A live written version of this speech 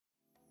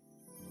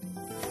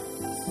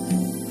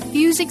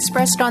views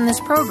expressed on this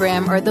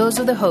program are those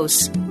of the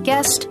hosts,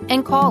 guests,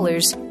 and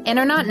callers, and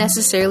are not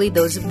necessarily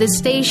those of this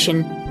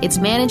station, its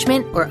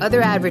management, or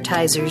other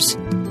advertisers.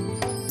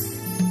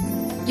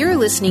 You're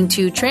listening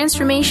to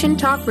Transformation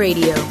Talk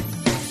Radio.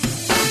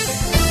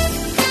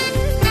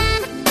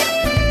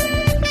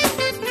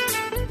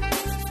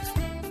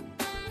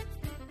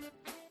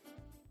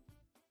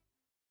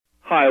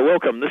 Hi,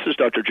 welcome. This is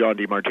Dr. John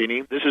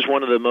DeMartini. This is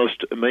one of the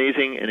most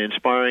amazing and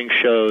inspiring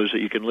shows that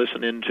you can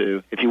listen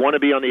into. If you want to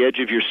be on the edge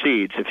of your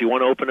seats, if you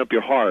want to open up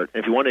your heart,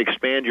 if you want to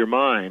expand your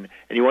mind,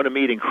 and you want to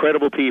meet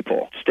incredible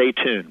people, stay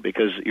tuned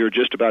because you're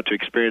just about to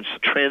experience a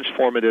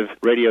transformative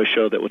radio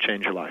show that will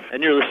change your life.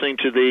 And you're listening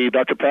to the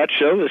Dr. Pat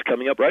Show that's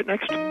coming up right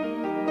next.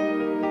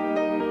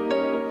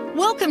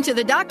 Welcome to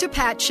the Dr.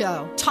 Pat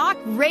Show. Talk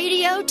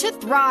radio to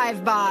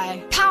thrive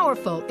by.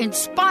 Powerful,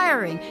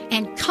 inspiring,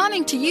 and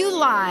coming to you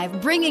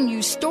live, bringing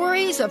you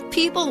stories of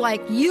people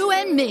like you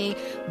and me,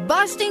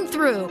 busting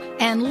through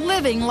and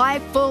living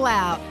life full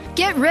out.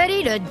 Get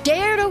ready to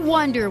dare to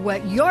wonder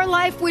what your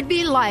life would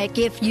be like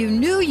if you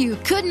knew you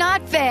could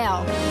not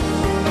fail.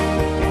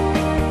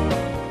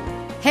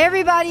 Hey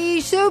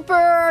everybody,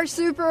 Super Bowl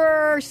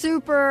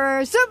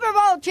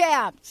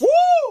champs. Woo!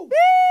 Woo,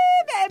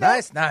 baby.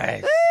 Nice.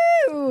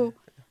 Woo!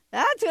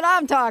 That's what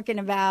I'm talking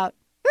about.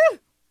 Woo!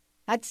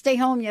 I had to stay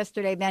home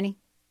yesterday, Benny.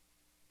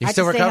 You're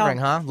still recovering,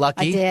 huh?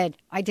 Lucky.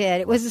 I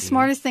did. It was the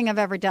smartest thing I've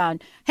ever done.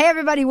 Hey,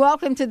 everybody,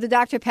 welcome to the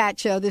Dr. Pat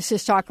Show. This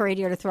is Talk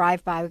Radio to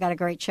Thrive By. We got a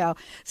great show.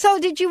 So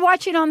did you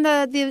watch it on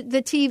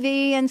the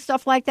TV and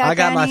stuff like that, I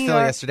got Benny, my fill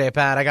yesterday,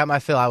 Pat. I got my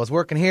fill. I was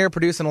working here,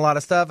 producing a lot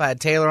of stuff. I had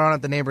Taylor on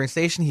at the neighboring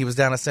station. He was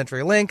down at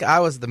CenturyLink. I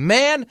was the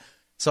man,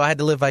 so I had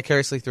to live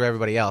vicariously through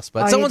everybody else.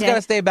 But someone's got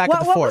to stay back at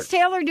the fort. What was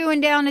Taylor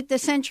doing down at the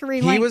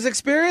CenturyLink? He was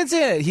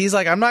experiencing it. He's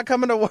like, I'm not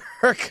coming to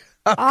work.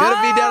 I'm going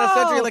to be down at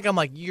CenturyLink. I'm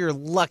like, you're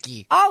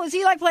lucky. Oh, was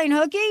he like playing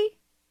hooky?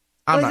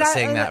 I'm not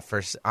saying that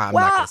first. I'm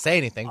not going to say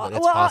anything, but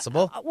it's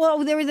possible.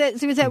 Well, there was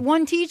that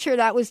one teacher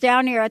that was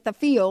down there at the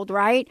field,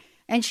 right?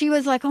 And she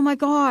was like, "Oh my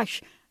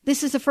gosh,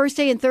 this is the first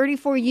day in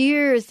 34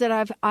 years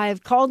that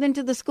I've called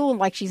into the school."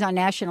 Like she's on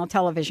national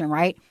television,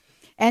 right?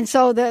 And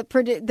so the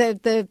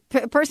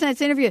person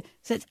that's interviewed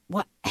says,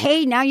 "Well,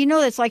 hey, now you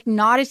know that's like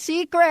not a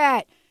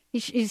secret."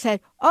 He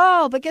said,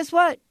 "Oh, but guess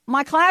what?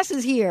 My class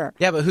is here."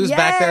 Yeah, but who's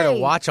back there to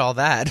watch all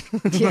that?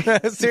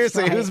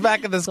 Seriously, who's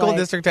back in the school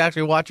district to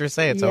actually watch her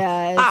say it? So,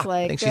 it's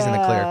I think she's in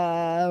the clear.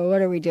 What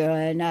are we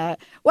doing?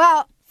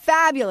 Well,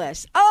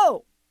 fabulous.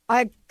 Oh,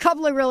 a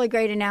couple of really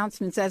great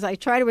announcements as I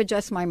try to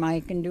adjust my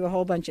mic and do a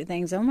whole bunch of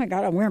things. Oh, my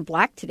God, I'm wearing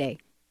black today.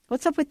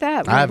 What's up with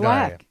that? I have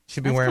black. No idea.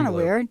 Should be wearing blue.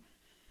 That's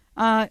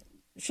kind of weird.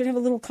 Should have a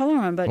little color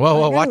on, but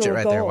whoa, watch it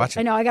right there. Watch it.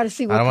 I know. I got to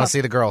see. I don't want to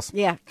see the girls.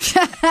 Yeah,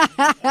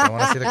 I don't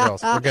want to see the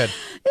girls. We're good.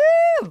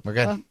 We're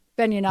good. Well,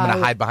 Ben, you know, I'm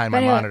gonna hide behind my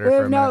monitor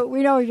for a minute.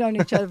 We know we've known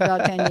each other for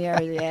about 10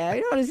 years. Yeah,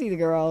 we don't want to see the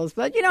girls,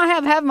 but I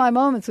have my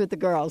moments with the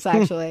girls.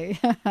 Actually,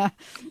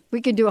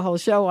 we could do a whole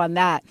show on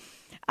that.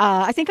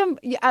 I think I'm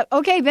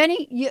okay,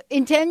 Benny.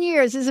 In 10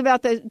 years, this is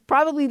about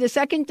probably the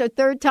second or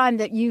third time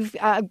that you've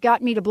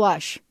got me to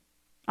blush.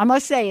 I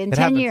must say, in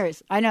 10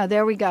 years. I know.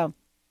 There we go.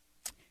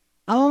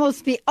 I'm almost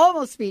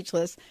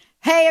speechless.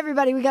 Hey,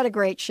 everybody, we got a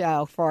great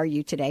show for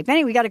you today.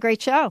 Benny, we got a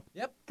great show.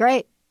 Yep.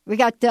 Great. We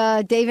got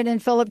David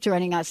and Phillip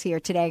joining us here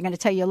today. I'm going to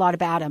tell you a lot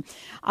about them.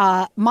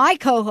 My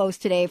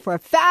co-host today for a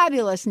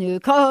fabulous new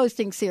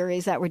co-hosting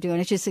series that we're doing.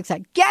 It's just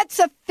exciting. Get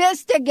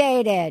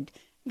Sophistigated.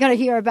 You're going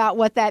to hear about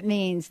what that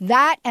means.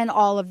 That and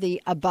all of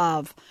the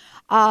above.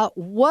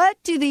 What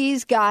do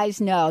these guys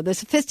know? The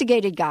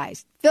sophisticated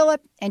guys,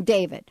 Phillip and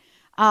David.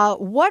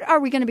 What are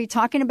we going to be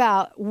talking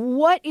about?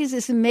 What is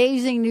this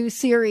amazing new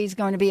series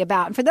going to be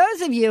about? And for those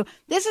of you,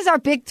 this is our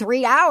big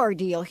 3-hour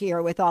deal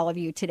here with all of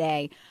you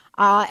today.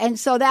 And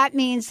so that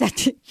means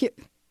that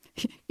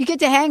you get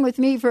to hang with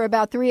me for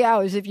about 3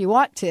 hours if you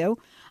want to.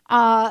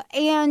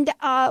 And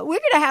we're going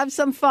to have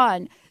some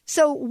fun.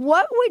 So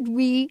what would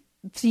we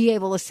be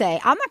able to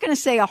say? I'm not going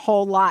to say a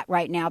whole lot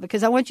right now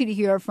because I want you to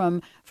hear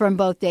from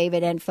both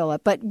David and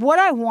Phillip. But what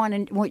I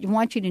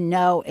want you to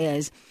know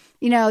is,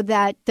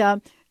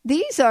 that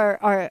these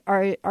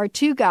are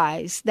two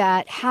guys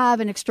that have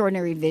an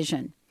extraordinary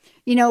vision.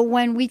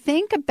 When we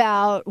think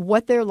about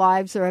what their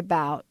lives are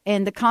about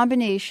and the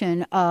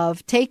combination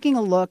of taking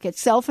a look at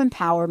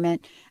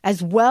self-empowerment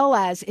as well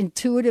as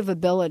intuitive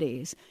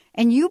abilities,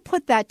 and you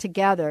put that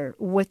together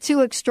with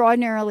two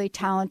extraordinarily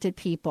talented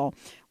people,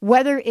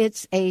 whether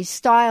it's a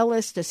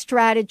stylist, a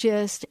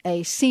strategist,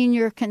 a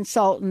senior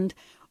consultant,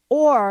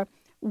 or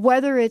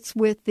whether it's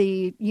with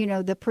the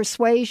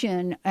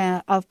persuasion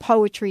of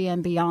poetry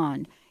and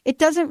beyond. It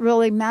doesn't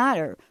really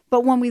matter.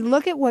 But when we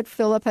look at what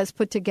Phillip has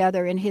put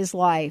together in his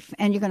life,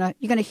 and you're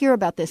gonna hear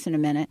about this in a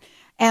minute,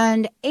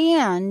 and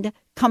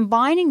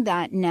combining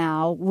that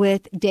now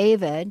with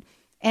David,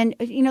 and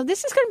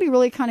this is going to be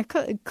really kind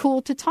of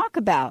cool to talk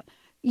about.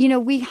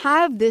 We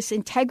have this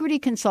integrity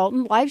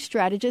consultant, life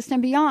strategist,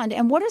 and beyond.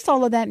 And what does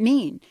all of that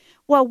mean?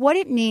 Well, what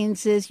it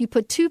means is you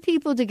put two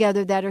people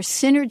together that are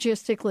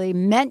synergistically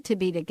meant to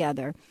be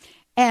together.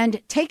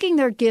 and taking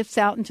their gifts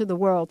out into the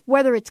world,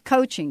 whether it's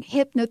coaching,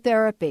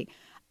 hypnotherapy,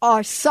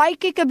 or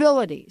psychic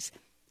abilities.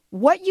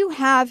 What you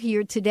have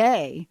here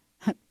today,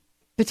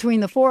 between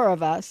the four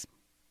of us,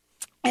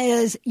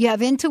 is you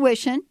have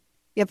intuition,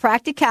 you have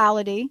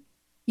practicality,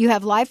 you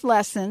have life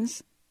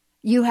lessons,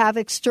 you have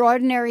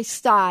extraordinary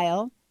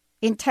style,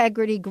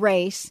 integrity,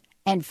 grace,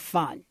 and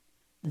fun.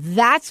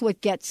 That's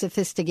what Get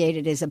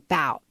Sophisticated is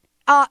about.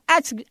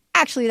 That's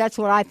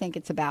what I think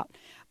it's about.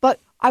 But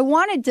I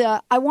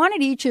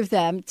wanted each of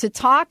them to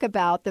talk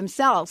about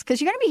themselves,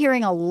 because you're going to be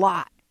hearing a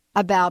lot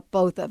about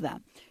both of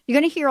them. You're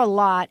going to hear a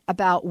lot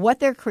about what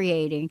they're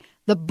creating,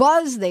 the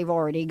buzz they've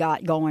already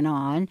got going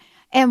on,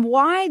 and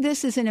why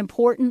this is an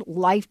important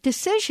life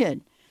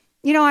decision.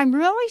 You know, I'm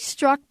really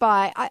struck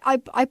by,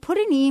 I put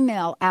an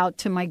email out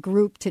to my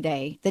group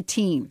today, the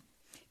team,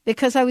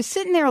 because I was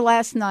sitting there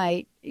last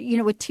night, you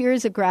know, with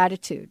tears of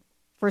gratitude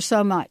for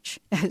so much,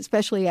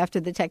 especially after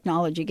the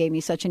technology gave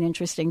me such an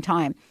interesting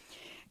time.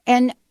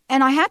 And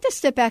I had to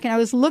step back, and I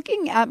was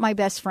looking at my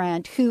best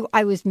friend who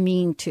I was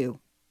mean to.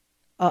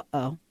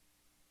 Uh-oh.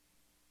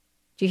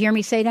 Do you hear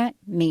me say that?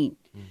 Mean.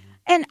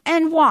 Mm-hmm.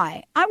 And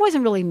why? I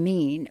wasn't really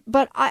mean,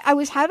 but I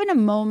was having a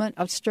moment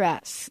of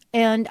stress,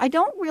 and I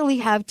don't really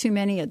have too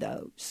many of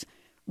those.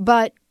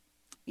 But,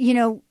 you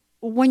know,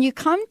 when you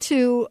come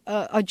to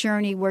a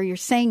journey where you're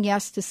saying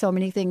yes to so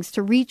many things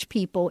to reach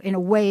people in a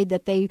way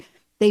that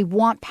they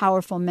want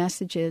powerful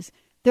messages,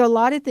 there are a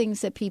lot of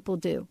things that people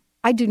do.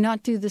 I do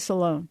not do this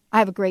alone. I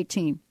have a great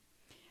team.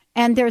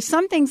 And there are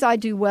some things I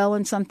do well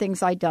and some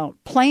things I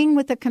don't. Playing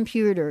with a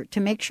computer to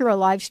make sure a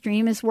live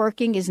stream is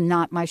working is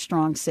not my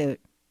strong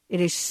suit. It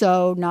is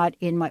so not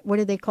in my, what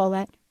do they call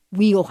that?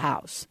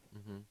 Wheelhouse.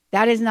 Mm-hmm.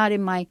 That is not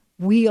in my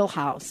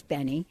wheelhouse,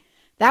 Benny.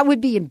 That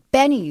would be in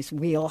Benny's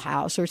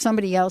wheelhouse or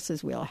somebody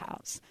else's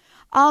wheelhouse.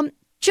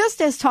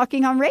 Just as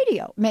talking on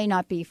radio may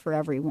not be for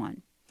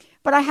everyone.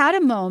 But I had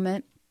a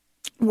moment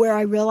where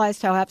I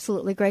realized how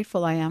absolutely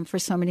grateful I am for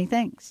so many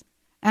things.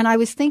 And I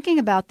was thinking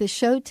about this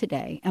show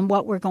today and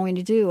what we're going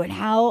to do and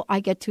how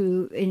I get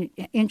to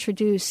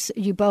introduce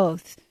you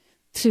both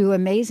to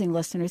amazing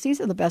listeners.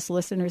 These are the best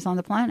listeners on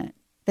the planet.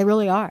 They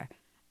really are.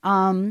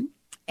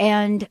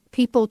 And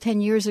people 10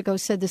 years ago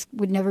said this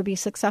would never be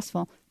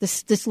successful.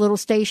 This little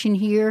station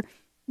here,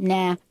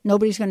 nah,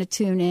 nobody's going to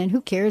tune in. Who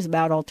cares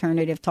about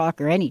alternative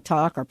talk or any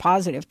talk or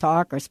positive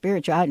talk or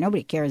spirituality?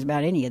 Nobody cares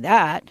about any of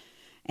that.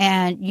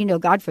 And, you know,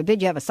 God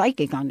forbid you have a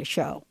psychic on the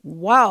show.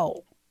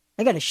 Whoa.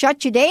 They got to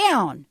shut you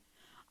down.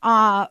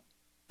 But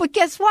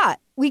guess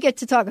what? We get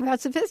to talk about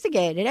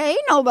Sophistigated.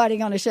 Ain't nobody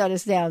going to shut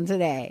us down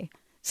today.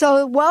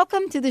 So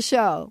welcome to the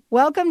show.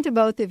 Welcome to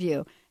both of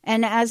you.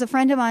 And as a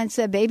friend of mine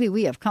said, baby,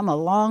 we have come a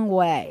long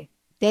way.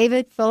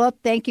 David, Philip,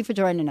 thank you for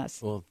joining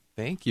us. Well,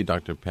 thank you,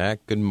 Dr.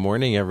 Peck. Good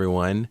morning,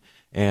 everyone.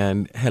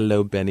 And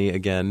hello, Benny,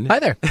 again. Hi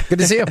there. Good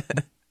to see you.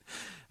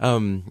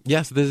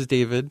 Yes, this is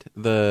David,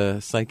 the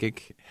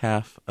psychic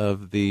half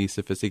of the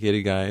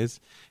Sophistigated guys.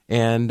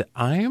 And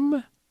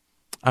I'm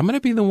going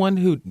to be the one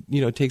who,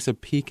 you know, takes a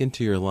peek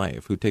into your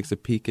life, who takes a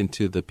peek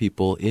into the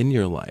people in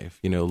your life,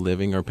 you know,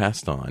 living or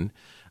passed on,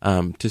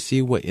 to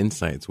see what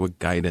insights, what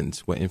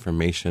guidance, what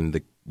information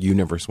the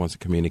universe wants to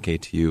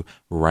communicate to you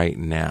right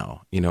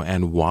now, you know,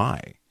 and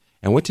why,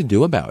 and what to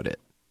do about it,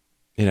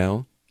 you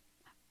know.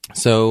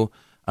 So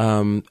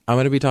I'm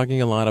going to be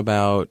talking a lot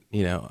about,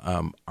 you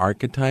know,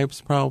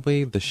 archetypes,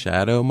 probably, the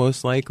shadow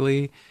most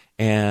likely,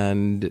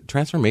 and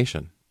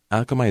transformation.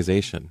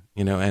 Alchemization,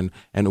 you know,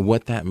 and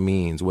what that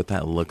means, what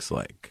that looks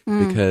like.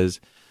 Because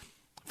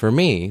for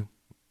me,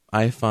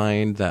 I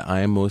find that I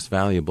am most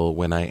valuable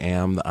when I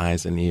am the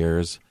eyes and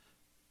ears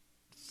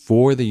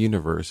for the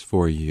universe,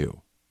 for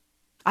you.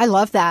 I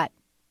love that.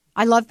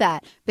 I love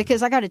that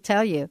because I got to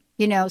tell you,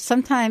 you know,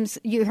 sometimes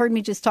you heard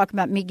me just talk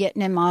about me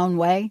getting in my own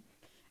way.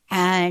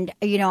 And,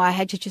 you know, I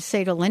had to just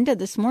say to Linda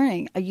this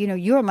morning, you know,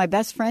 you are my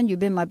best friend. You've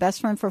been my best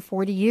friend for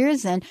 40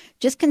 years. And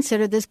just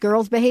consider this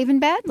girl's behaving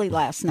badly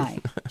last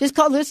night. Just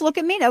look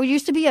at me. That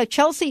used to be a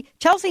Chelsea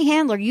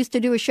Handler used to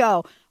do a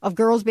show of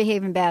girls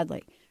behaving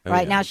badly.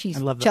 Right now she's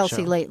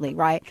Chelsea lately.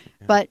 Right.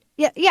 Yeah. But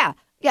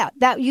yeah,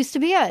 that used to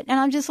be it. And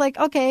I'm just like,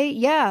 okay,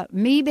 yeah,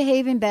 me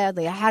behaving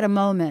badly. I had a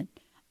moment.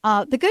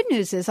 The good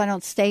news is I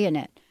don't stay in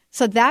it.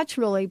 So that's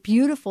really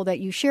beautiful that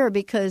you share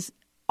because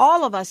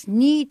all of us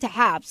need to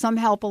have some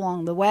help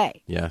along the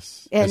way.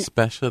 Yes,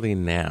 especially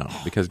now.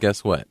 Because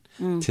guess what?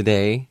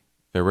 Today,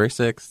 February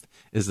 6th,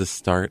 is the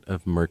start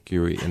of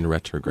Mercury in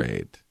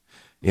retrograde.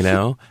 You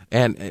know?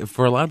 And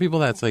for a lot of people,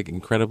 that's like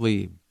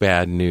incredibly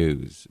bad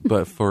news.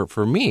 But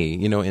for me,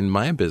 you know, in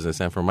my business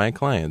and for my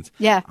clients,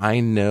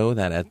 I know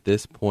that at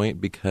this point,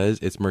 because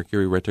it's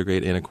Mercury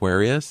retrograde in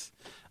Aquarius,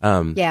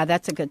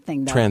 that's a good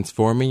thing, though.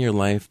 Transforming your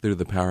life through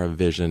the power of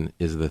vision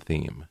is the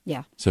theme.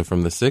 Yeah. So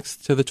from the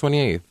 6th to the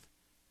 28th,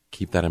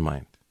 keep that in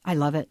mind. I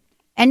love it.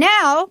 And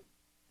now,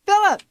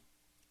 Philip.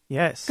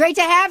 Yes. Great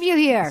to have you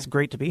here. It's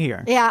great to be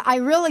here. Yeah, I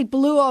really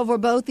blew over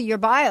both of your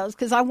bios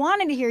because I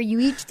wanted to hear you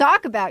each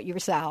talk about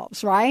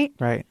yourselves, right?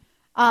 Right.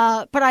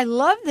 But I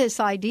love this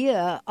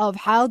idea of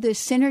how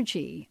this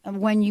synergy,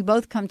 when you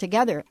both come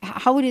together,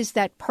 how it is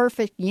that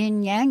perfect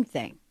yin-yang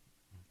thing.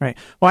 Right.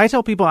 Well, I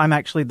tell people I'm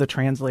actually the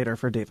translator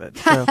for David.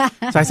 So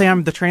I say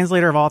I'm the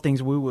translator of all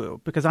things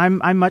woo-woo because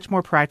I'm much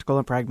more practical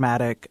and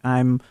pragmatic.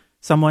 I'm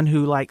someone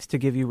who likes to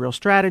give you real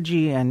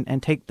strategy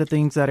and take the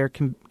things that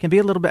can be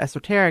a little bit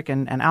esoteric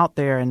and out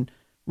there and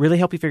really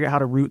help you figure out how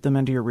to root them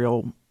into your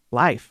real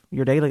life,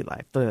 your daily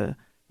life,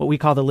 what we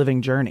call the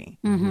living journey.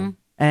 Mm-hmm.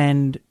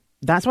 And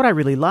that's what I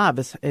really love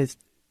is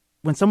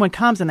when someone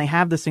comes and they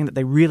have this thing that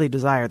they really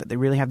desire, that they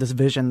really have this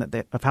vision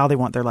of how they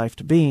want their life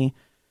to be,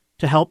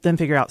 to help them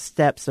figure out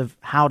steps of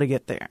how to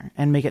get there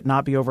and make it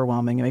not be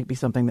overwhelming and make it be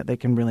something that they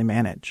can really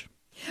manage.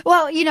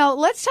 Well,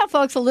 let's tell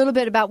folks a little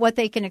bit about what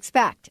they can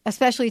expect,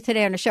 especially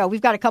today on the show.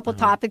 We've got a couple of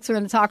topics we're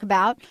going to talk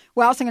about.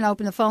 We're also going to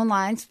open the phone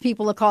lines for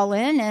people to call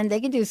in, and they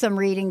can do some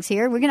readings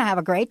here. We're going to have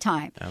a great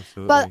time.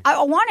 Absolutely. But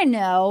I want to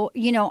know,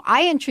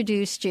 I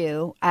introduced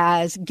you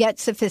as Get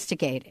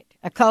Sophistigated,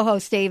 a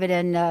co-host, David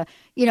and,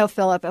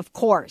 Philip, of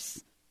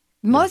course.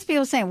 Most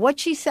people saying, what'd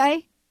she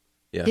say?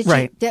 Yes.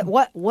 Right.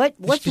 What's wrong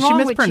with you? She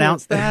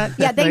mispronounced that.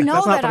 Yeah, they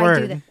know that I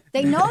do that.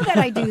 They know that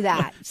I do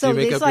that. So you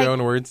make it's up your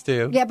own words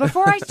too. Yeah,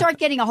 before I start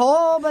getting a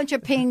whole bunch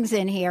of pings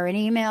in here and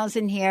emails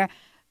in here,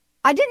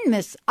 I didn't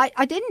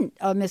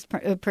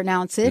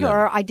mispronounce it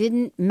or I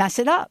didn't mess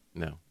it up.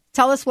 No.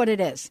 Tell us what it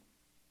is.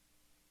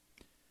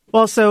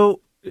 Well,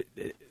 so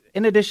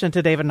in addition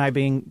to David and I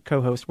being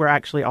co-hosts, we're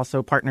actually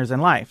also partners in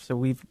life. So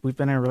we've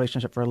been in a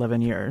relationship for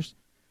 11 years.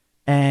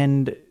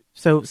 And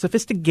so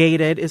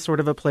Sophistigated is sort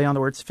of a play on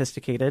the word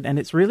sophisticated, and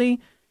it's really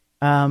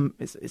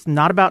it's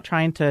not about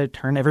trying to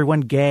turn everyone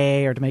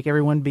gay or to make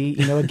everyone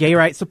be a gay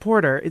rights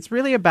supporter. It's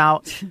really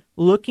about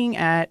looking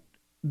at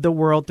the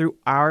world through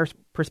our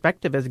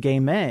perspective as gay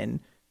men,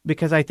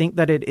 because I think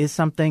that it is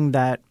something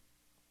that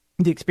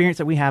the experience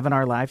that we have in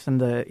our lives and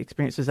the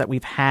experiences that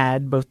we've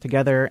had both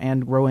together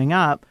and growing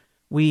up,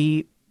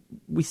 we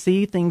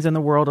see things in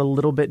the world a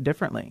little bit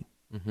differently.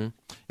 Mm-hmm.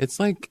 It's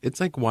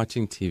like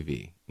watching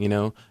TV.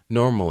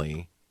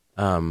 Normally,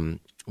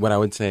 what I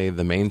would say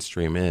the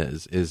mainstream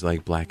is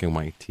like black and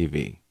white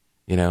TV,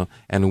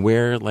 and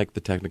we're like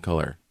the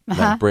Technicolor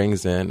that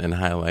brings in and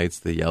highlights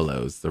the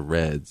yellows, the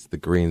reds, the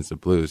greens, the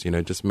blues,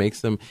 just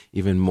makes them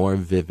even more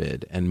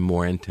vivid and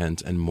more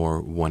intense and more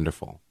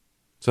wonderful.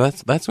 So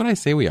that's what I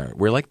say we are.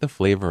 We're like the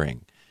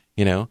flavoring,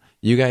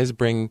 you guys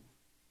bring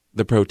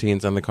the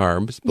proteins and the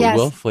carbs, but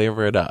we'll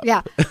flavor it up.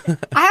 Yeah.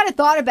 I had a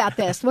thought about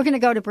this. We're going to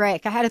go to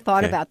break. I had a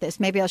thought about this.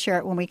 Maybe I'll share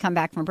it when we come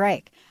back from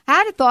break. I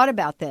had a thought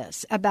about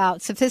this,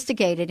 about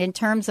Sophistigated in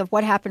terms of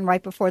what happened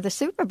right before the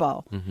Super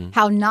Bowl,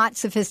 how not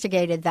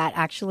sophisticated that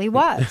actually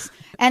was.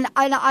 and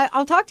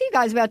I'll talk to you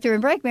guys about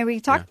during break. Maybe we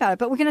can talk about it.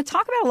 But we're going to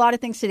talk about a lot of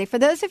things today. For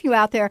those of you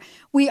out there,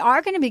 we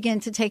are going to begin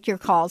to take your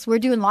calls. We're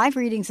doing live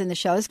readings in the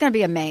show. It's going to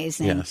be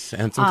amazing. Yes,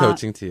 and some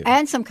coaching too.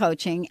 And some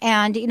coaching.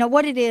 And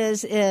what it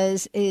is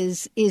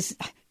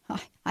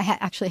I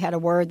actually had a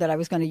word that I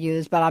was going to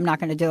use, but I'm not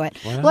going to do it.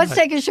 Let's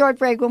take a short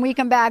break. When we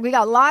come back, we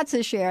got lots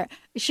to share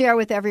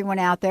with everyone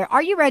out there.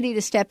 Are you ready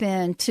to step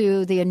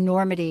into the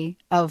enormity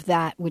of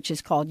that which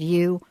is called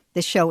you?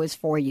 This show is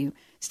for you.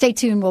 Stay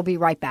tuned. We'll be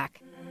right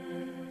back.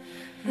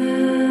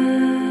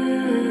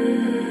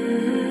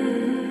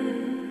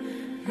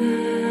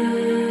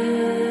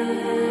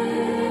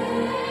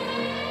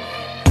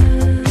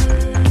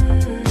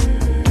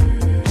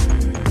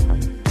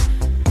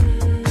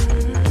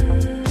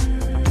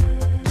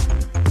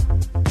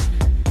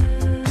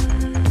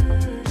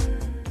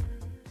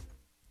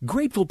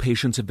 Grateful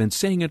patients have been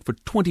saying it for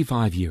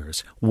 25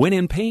 years. When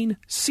in pain,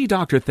 see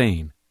Dr.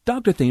 Thane.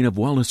 Dr. Thane of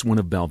Wellness One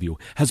of Bellevue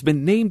has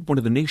been named one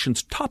of the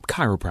nation's top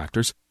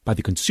chiropractors by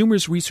the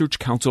Consumers Research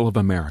Council of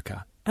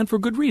America, and for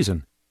good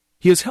reason.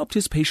 He has helped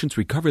his patients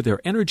recover their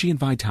energy and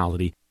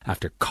vitality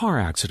after car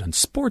accidents,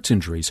 sports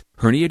injuries,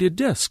 herniated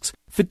discs,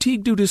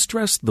 fatigue due to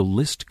stress, the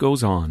list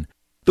goes on.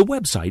 The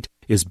website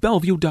is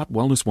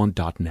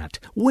bellevue.wellness1.net.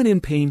 When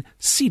in pain,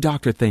 see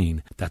Dr.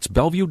 Thane. That's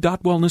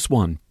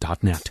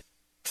bellevue.wellness1.net.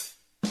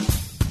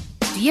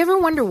 Do you ever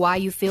wonder why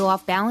you feel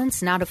off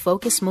balance and out of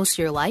focus most of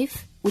your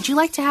life? Would you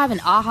like to have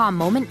an aha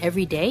moment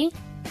every day?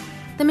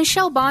 The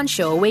Michelle Bond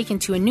Show, Awaken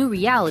to a New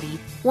Reality,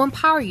 will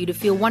empower you to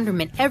feel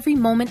wonderment every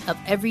moment of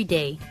every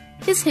day.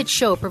 This hit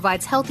show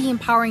provides healthy,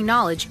 empowering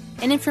knowledge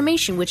and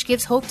information which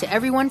gives hope to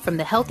everyone from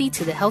the healthy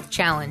to the health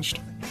challenged.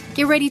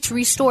 Get ready to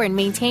restore and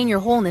maintain your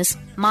wholeness,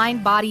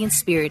 mind, body, and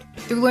spirit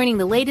through learning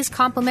the latest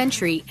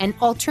complementary and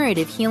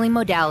alternative healing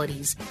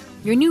modalities.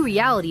 Your new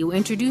reality will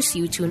introduce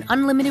you to an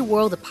unlimited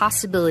world of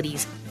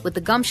possibilities with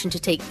the gumption to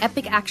take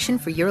epic action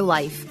for your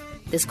life.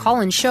 This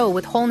call-in show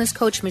with wholeness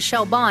coach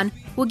Michelle Bond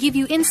will give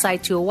you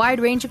insight to a wide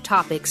range of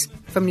topics,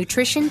 from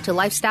nutrition to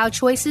lifestyle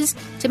choices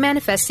to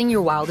manifesting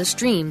your wildest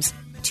dreams.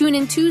 Tune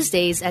in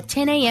Tuesdays at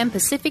 10 a.m.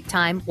 Pacific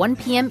Time, 1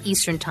 p.m.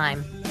 Eastern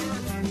Time.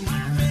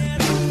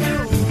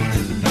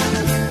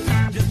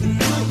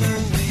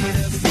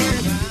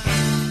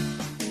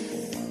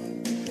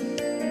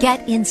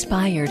 Get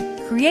inspired.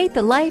 create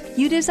the life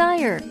you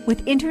desire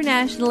with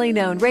internationally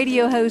known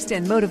radio host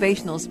and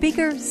motivational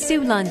speaker,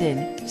 Sue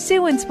London.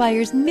 Sue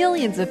inspires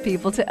millions of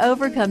people to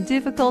overcome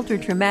difficult or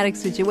traumatic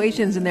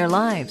situations in their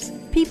lives.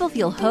 People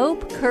feel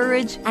hope,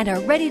 courage, and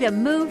are ready to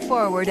move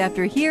forward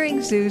after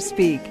hearing Sue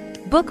speak.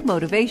 Book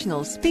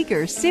motivational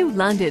speaker Sue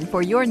London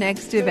for your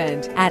next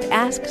event at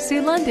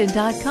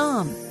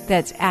AskSueLondon.com.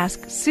 That's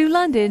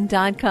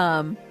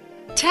AskSueLondon.com.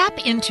 Tap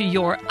into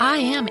your I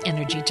Am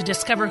energy to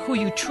discover who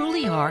you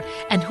truly are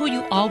and who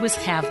you always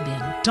have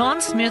been.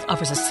 Dawn Smith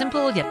offers a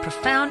simple yet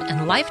profound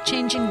and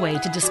life-changing way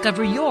to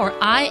discover your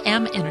I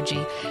Am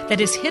energy that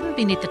is hidden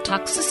beneath the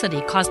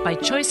toxicity caused by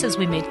choices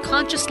we made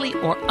consciously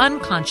or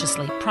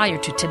unconsciously prior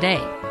to today.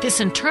 This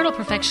internal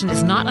perfection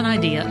is not an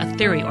idea, a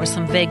theory, or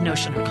some vague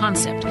notion or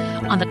concept.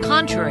 On the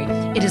contrary,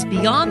 it is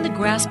beyond the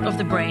grasp of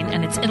the brain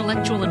and its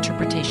intellectual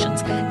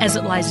interpretations, as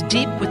it lies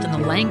deep within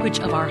the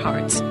language of our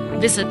hearts.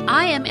 Visit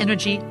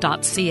IamEnergy.ca.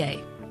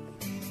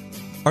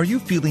 Are you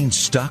feeling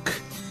stuck?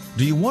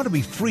 Do you want to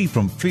be free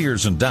from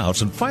fears and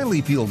doubts and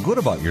finally feel good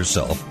about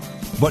yourself,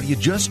 but you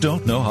just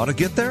don't know how to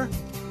get there?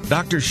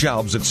 Dr.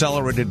 Schaub's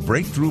Accelerated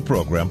Breakthrough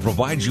Program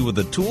provides you with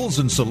the tools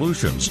and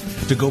solutions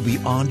to go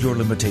beyond your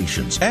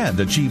limitations and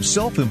achieve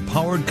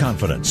self-empowered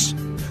confidence.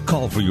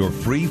 Call for your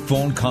free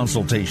phone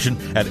consultation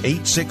at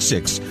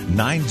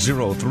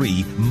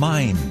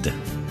 866-903-MIND.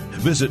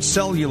 Visit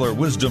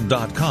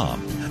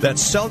cellularwisdom.com.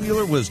 That's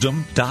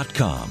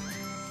cellularwisdom.com.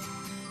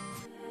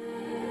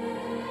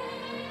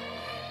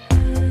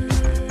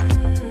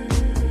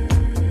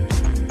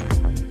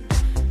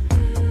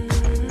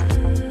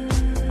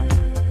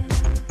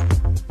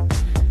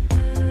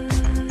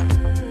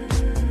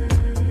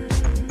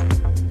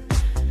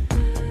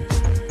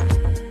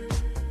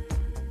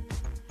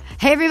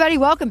 Hey, everybody,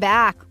 welcome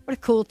back. What a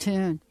cool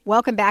tune.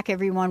 Welcome back,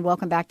 everyone.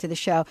 Welcome back to the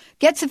show.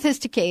 Get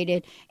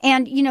Sophistigated.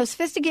 And,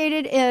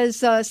 Sophistigated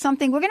is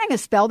something, we're going to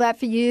spell that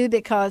for you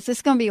because this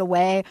is going to be a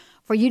way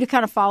for you to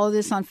kind of follow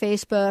this on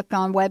Facebook,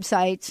 on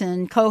websites,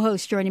 and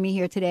co-hosts joining me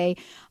here today,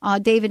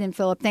 David and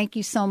Phillip. Thank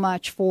you so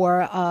much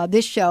for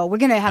this show. We're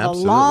going to have a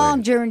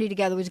long journey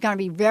together, which is going to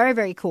be very,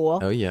 very cool.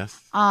 Oh, yes.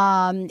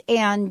 One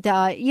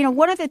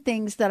of the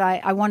things that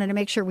I wanted to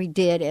make sure we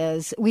did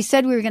is we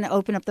said we were going to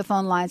open up the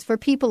phone lines for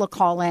people to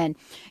call in.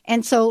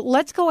 And so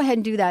let's go ahead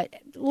and do that.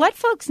 Let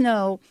folks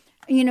know,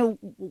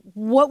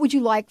 what would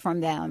you like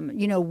from them?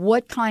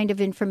 What kind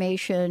of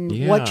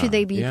information, what should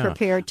they be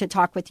prepared to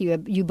talk with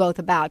you both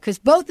about? Because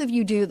both of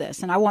you do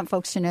this, and I want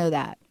folks to know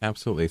that.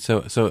 Absolutely.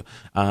 So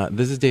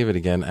this is David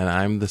again, and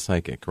I'm the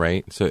psychic,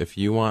 right? So if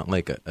you want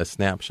like a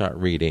snapshot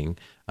reading,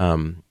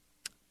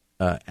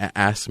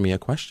 ask me a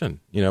question,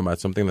 about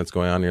something that's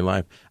going on in your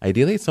life.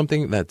 Ideally, it's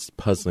something that's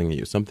puzzling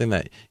you, something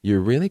that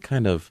you're really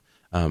kind of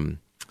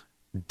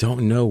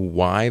don't know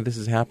why this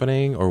is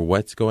happening or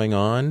what's going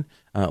on.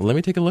 Let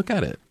me take a look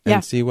at it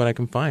and see what I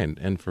can find.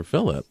 And for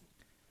Phillip.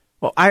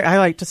 Well, I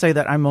like to say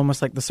that I'm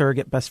almost like the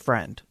surrogate best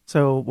friend.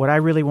 So what I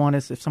really want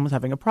is if someone's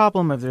having a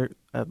problem, if they're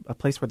a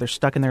place where they're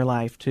stuck in their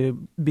life,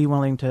 to be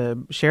willing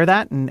to share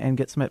that and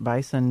get some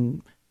advice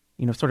and,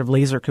 sort of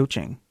laser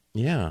coaching.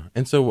 Yeah.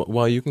 And so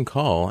while you can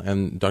call,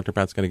 and Dr.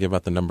 Pat's going to give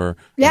out the number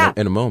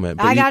in a moment.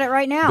 I got it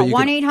right now,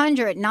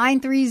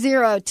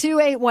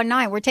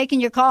 1-800-930-2819. We're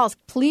taking your calls.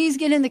 Please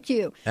get in the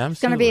queue. Absolutely.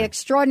 It's going to be an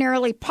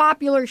extraordinarily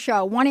popular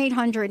show,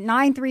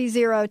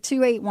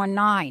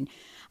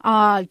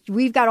 1-800-930-2819.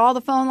 We've got all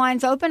the phone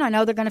lines open. I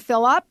know they're going to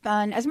fill up.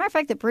 And as a matter of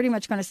fact, they're pretty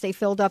much going to stay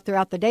filled up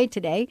throughout the day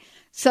today.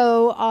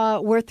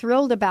 So we're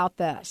thrilled about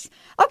this.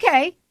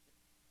 Okay.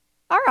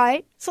 All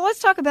right. So let's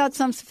talk about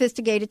some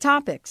sophisticated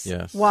topics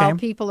while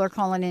people are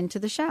calling into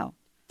the show.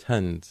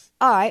 Tons.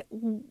 All right.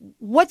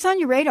 What's on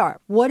your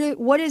radar? What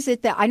is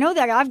it that I know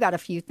that I've got a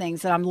few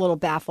things that I'm a little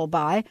baffled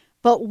by,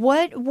 but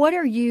what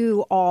are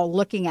you all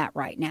looking at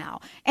right now?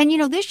 And,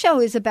 this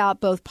show is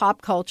about both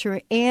pop culture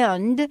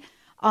and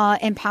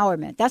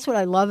empowerment. That's what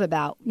I love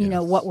about,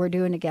 what we're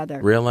doing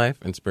together. Real life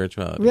and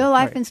spirituality. Real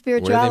life and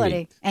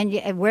spirituality.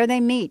 And where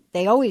they meet.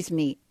 They always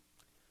meet.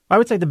 I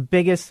would say the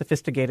biggest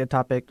sophisticated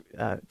topic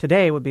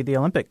today would be the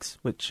Olympics,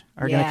 which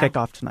are going to kick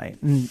off tonight.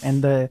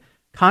 And the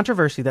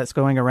controversy that's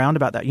going around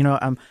about that.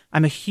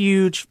 I'm a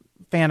huge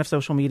fan of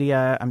social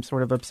media. I'm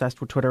sort of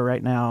obsessed with Twitter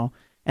right now.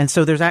 And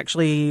so there's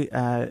actually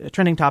a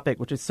trending topic,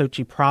 which is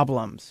Sochi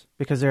problems,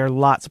 because there are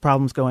lots of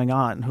problems going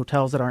on.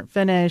 Hotels that aren't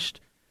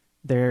finished.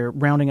 They're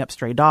rounding up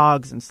stray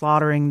dogs and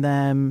slaughtering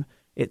them.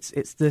 It's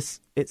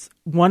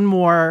one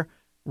more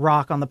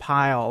rock on the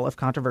pile of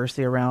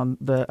controversy around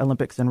the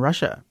Olympics in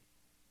Russia.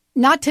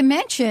 Not to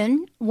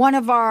mention one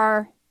of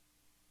our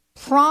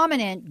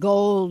prominent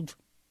gold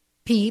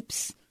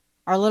peeps,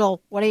 our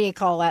little, what do you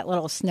call that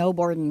little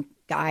snowboarding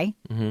guy,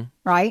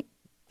 right?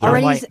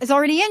 Is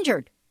already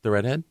injured. The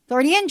redhead? He's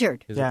already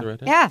injured. Is it the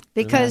redhead? Yeah,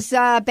 because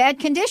bad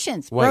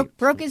conditions.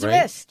 Broke his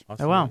wrist.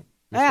 Awesome. Oh, wow.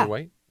 Mr.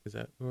 White? Is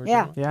that who we're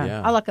talking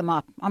about? I'll look him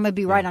up. I'm going to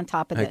be right on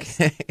top of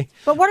this. Okay.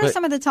 But what are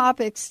some of the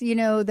topics,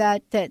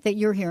 that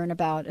you're hearing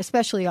about,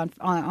 especially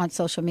on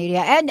social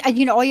media? And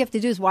all you have to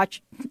do is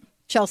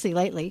Chelsea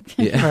lately.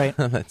 Yeah, Right.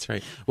 That's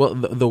right. Well,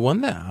 the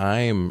one that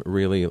I'm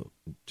really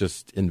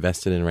just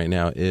invested in right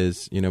now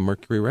is,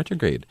 Mercury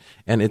retrograde.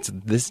 And it's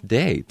this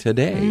day,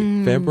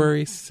 today,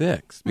 February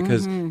 6th,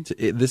 because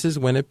this is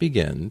when it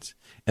begins.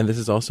 And this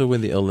is also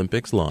when the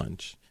Olympics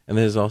launch. And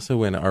this is also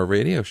when our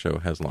radio show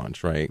has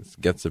launched, right?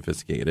 Get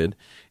Sophistigated.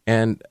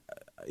 And,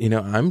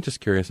 I'm just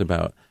curious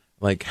about,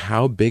 like,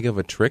 how big of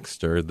a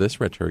trickster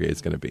this retrograde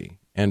is going to be.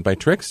 And by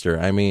trickster,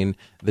 I mean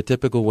the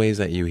typical ways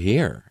that you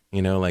hear,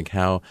 like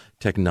how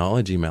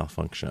technology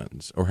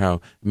malfunctions or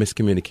how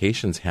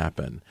miscommunications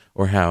happen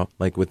or how,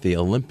 like with the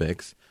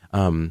Olympics,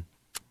 all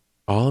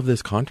of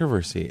this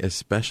controversy,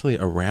 especially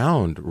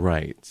around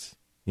rights,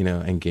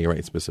 and gay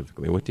rights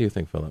specifically. What do you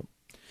think, Philip?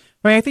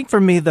 I think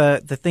for me, the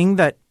thing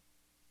that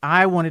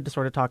I wanted to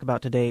sort of talk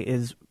about today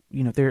is,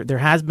 there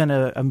has been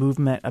a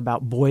movement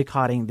about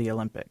boycotting the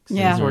Olympics.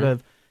 Yeah. And sort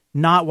of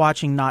not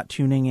watching, not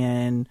tuning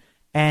in.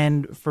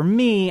 And for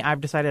me,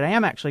 I've decided I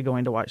am actually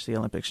going to watch the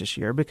Olympics this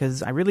year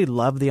because I really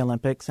love the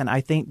Olympics. And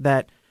I think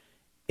that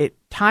it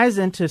ties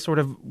into sort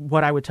of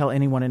what I would tell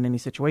anyone in any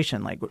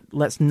situation. Like,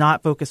 let's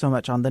not focus so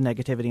much on the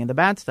negativity and the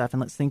bad stuff, and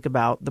let's think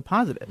about the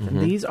positive.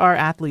 And these are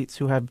athletes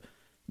who have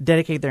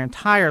dedicated their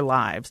entire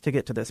lives to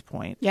get to this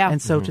point. Yeah.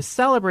 And so to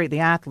celebrate the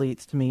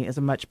athletes, to me, is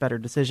a much better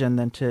decision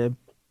than to,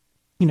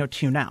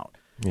 tune out.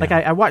 Yeah. Like,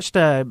 I watched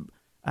a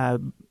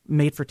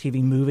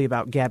made-for-TV movie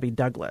about Gabby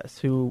Douglas,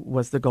 who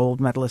was the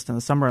gold medalist in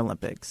the Summer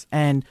Olympics.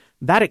 And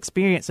that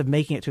experience of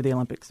making it to the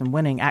Olympics and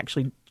winning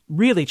actually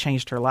really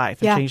changed her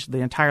life. It changed the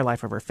entire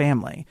life of her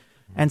family.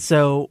 And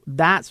so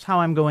that's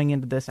how I'm going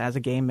into this as a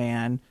gay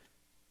man,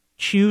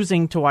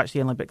 choosing to watch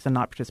the Olympics and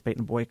not participate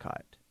in a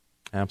boycott.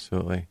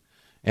 Absolutely.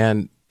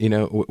 And,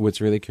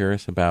 what's really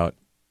curious about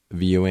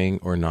viewing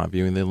or not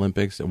viewing the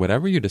Olympics,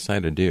 whatever you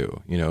decide to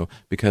do,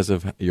 because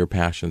of your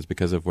passions,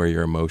 because of where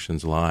your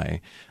emotions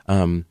lie,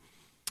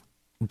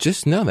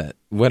 just know that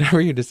whatever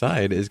you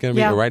decide is going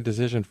to be the right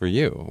decision for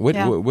you. What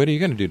are you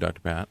going to do,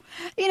 Dr. Pat?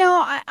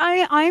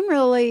 I'm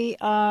really,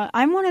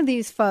 I'm one of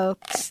these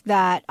folks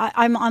that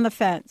I'm on the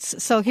fence.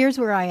 So here's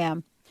where I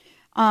am.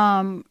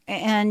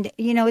 And,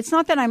 it's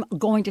not that I'm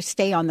going to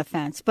stay on the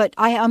fence, but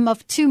I am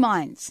of two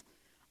minds.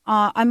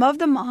 I'm of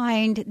the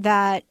mind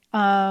that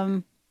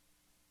I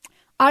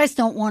just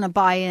don't want to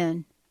buy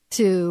in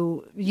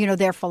to,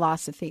 their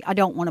philosophy. I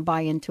don't want to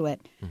buy into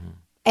it.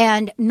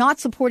 And not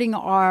supporting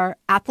our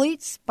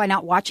athletes by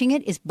not watching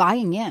it is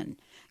buying in,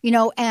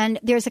 and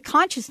there's a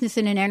consciousness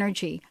and an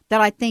energy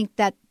that I think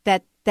that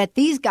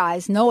these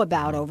guys know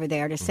about over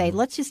there to say,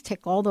 let's just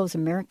tick all those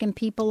American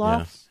people off.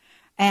 Yes.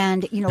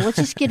 And, let's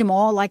just get them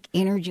all like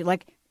energy.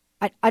 Like,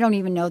 I don't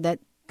even know that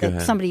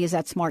somebody is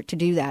that smart to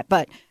do that.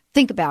 But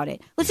think about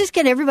it. Let's just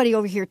get everybody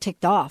over here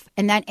ticked off.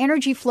 And that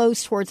energy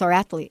flows towards our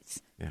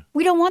athletes. Yeah.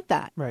 We don't want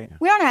that. Right.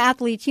 We aren't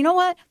athletes. You know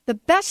what? The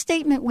best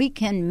statement we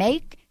can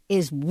make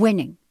is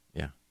winning.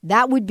 Yeah.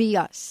 That would be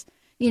us.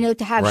 To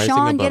have Rising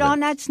Sean get above on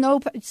that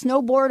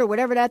snowboard or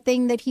whatever that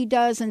thing that he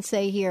does and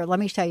say, here, let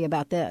me tell you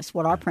about this,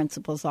 what our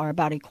principles are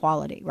about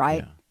equality,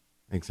 right?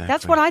 Yeah, exactly.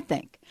 That's what I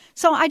think.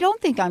 So I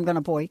don't think I'm going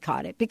to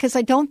boycott it because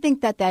I don't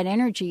think that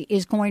energy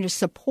is going to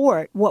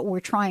support what we're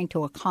trying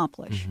to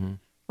accomplish,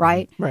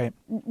 right? Right.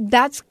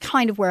 That's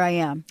kind of where I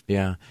am.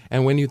 Yeah.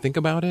 And when you think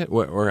about it,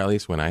 or at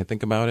least when I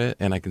think about it,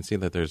 and I can see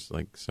that there's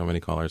like so many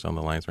callers on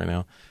the lines right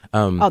now.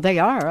 Oh, they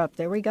are up.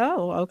 There we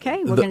go.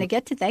 Okay. We're going to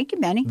get to thank you,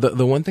 Benny.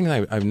 The one thing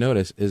that I've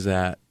noticed is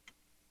that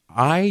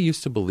I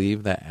used to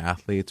believe that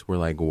athletes were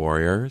like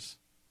warriors,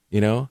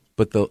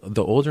 but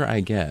the older I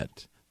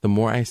get, the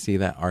more I see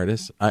that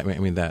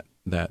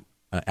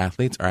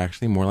athletes are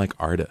actually more like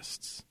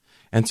artists.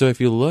 And so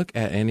if you look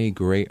at any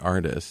great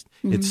artist,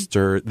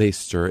 they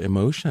stir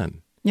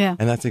emotion. Yeah.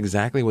 And that's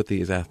exactly what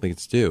these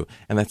athletes do.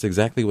 And that's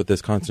exactly what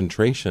this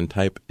concentration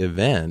type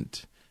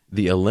event,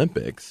 the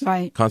Olympics,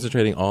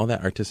 concentrating all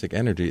that artistic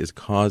energy is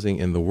causing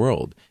in the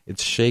world.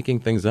 It's shaking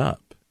things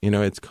up.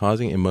 It's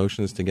causing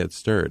emotions to get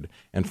stirred.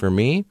 And for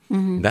me,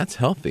 that's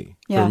healthy.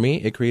 Yeah. For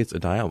me, it creates a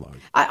dialogue.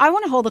 I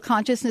want to hold a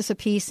consciousness of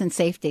peace and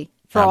safety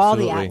for all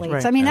the athletes.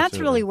 Right. I mean, that's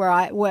really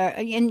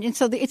and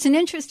so it's an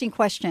interesting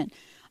question.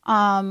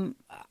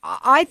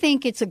 I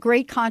think it's a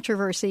great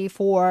controversy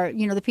for,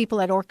 the people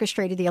that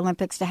orchestrated the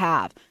Olympics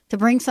to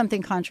bring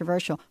something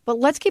controversial. But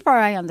let's keep our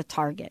eye on the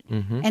target.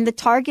 And the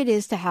target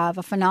is to have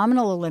a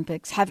phenomenal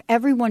Olympics, have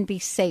everyone be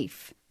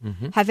safe,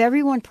 have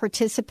everyone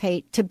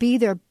participate to be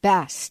their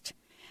best,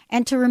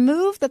 and to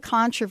remove the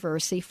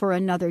controversy for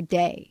another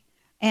day.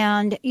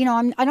 And,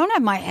 I don't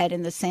have my head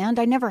in the sand.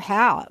 I never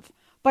have.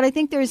 But I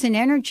think there's an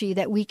energy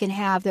that we can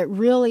have that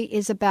really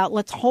is about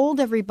let's hold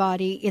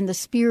everybody in the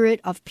spirit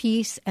of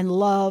peace and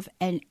love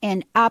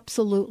and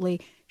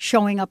absolutely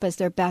showing up as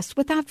their best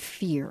without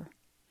fear.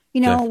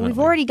 Definitely. We've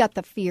already got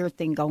the fear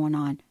thing going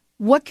on.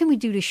 What can we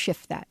do to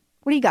shift that?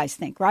 What do you guys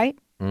think, right?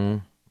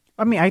 I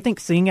mean, I think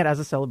seeing it as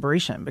a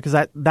celebration, because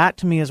that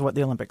to me is what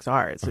the Olympics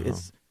are. It's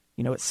it's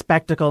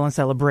spectacle and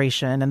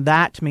celebration, and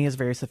that to me is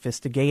very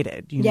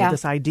sophisticated.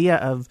 This idea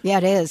of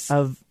it is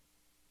of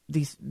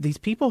these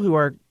people who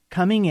are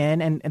coming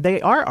in, and they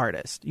are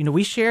artists. You know,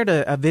 we shared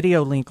a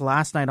video link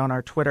last night on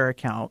our Twitter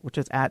account, which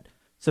is at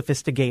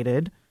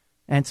Sophistigayted.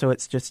 And so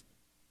it's just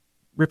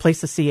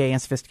replace the CA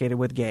and sophisticated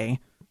with gay.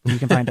 You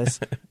can find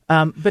us.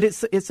 But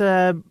it's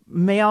a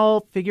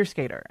male figure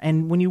skater.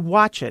 And when you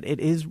watch it,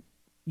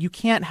 you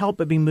can't help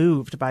but be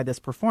moved by this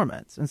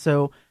performance. And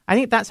so I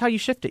think that's how you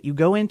shift it. You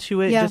go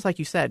into it, just like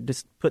you said,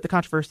 just put the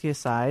controversy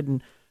aside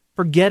and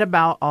forget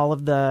about all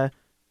of the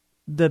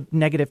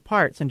negative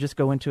parts and just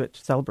go into it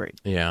to celebrate.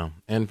 Yeah.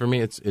 And for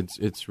me,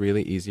 it's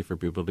really easy for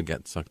people to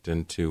get sucked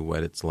into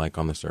what it's like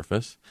on the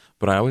surface.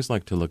 But I always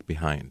like to look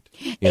behind.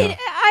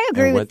 I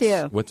agree with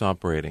you. What's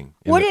operating?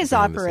 What is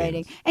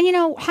operating? And, you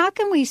know, how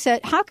can we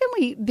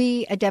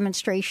be a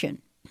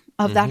demonstration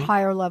of that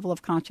higher level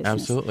of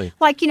consciousness? Absolutely.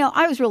 Like, you know,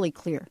 I was really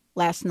clear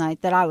last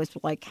night that I was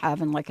like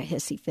having like a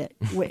hissy fit,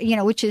 you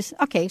know, which is,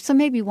 okay, so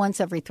maybe once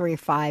every 3 or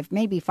 5,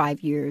 maybe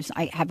 5 years,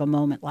 I have a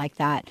moment like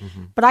that.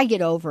 But I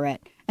get over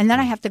it. And then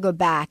I have to go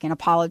back and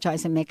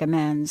apologize and make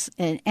amends.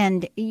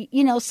 And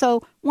you know,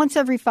 so once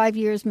every 5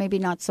 years, maybe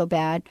not so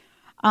bad.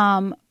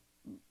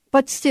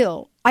 But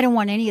still, I don't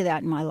want any of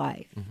that in my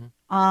life.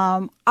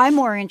 I'm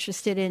more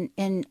interested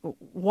in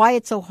why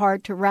it's so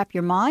hard to wrap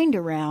your mind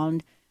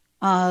around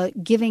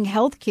giving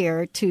health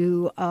care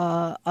to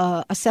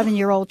a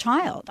 7-year-old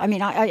child. I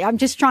mean, I'm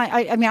just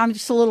trying. I'm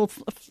just a little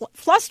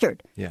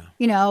flustered. Yeah.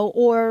 You know,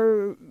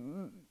 or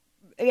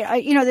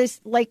you know,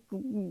 there's like,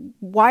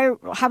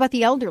 how about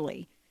the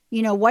elderly?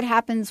 You know, what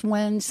happens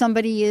when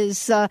somebody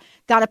is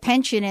got a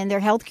pension and their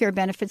health care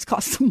benefits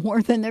cost them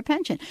more than their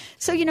pension?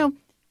 So, you know,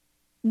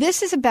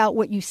 this is about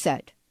what you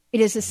said.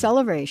 It is a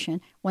celebration.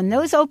 When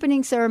those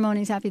opening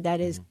ceremonies happen, that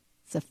is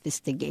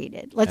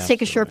sophisticated. Let's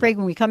take a short break.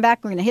 When we come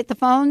back, we're going to hit the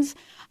phones.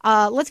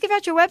 Let's give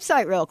out your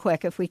website real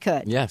quick, if we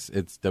could. Yes,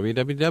 it's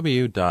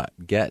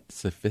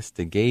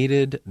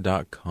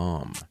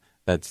www.getsophistigated.com.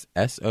 That's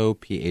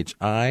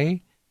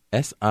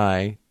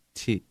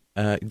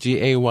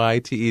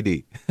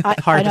SOPHISIGAYTED.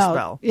 Hard to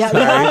spell.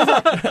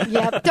 Yeah,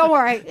 yeah. Don't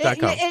worry.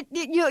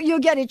 You'll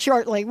get it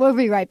shortly. We'll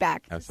be right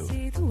back. Absolutely.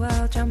 See the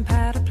world, jump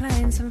out of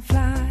planes and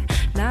fly.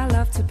 And I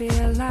love to be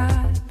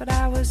alive, but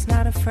I was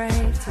not afraid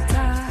to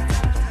die.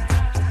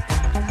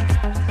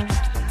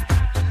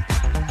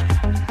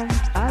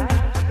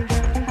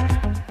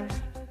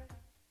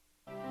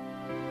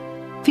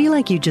 Feel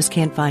like you just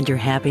can't find your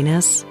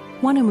happiness?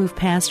 Want to move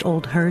past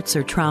old hurts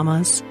or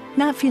traumas?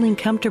 Not feeling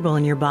comfortable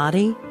in your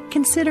body?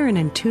 Consider an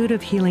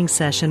intuitive healing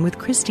session with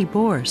Christy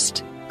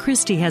Borst.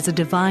 Christy has a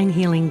divine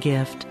healing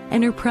gift,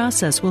 and her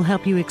process will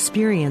help you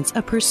experience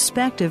a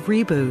perspective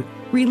reboot.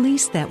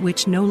 Release that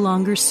which no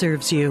longer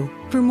serves you.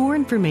 For more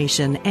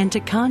information and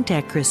to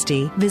contact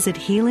Christy, visit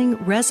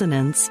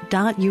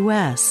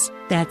healingresonance.us.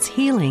 That's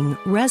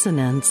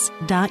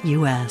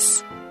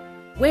healingresonance.us.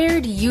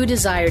 Where do you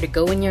desire to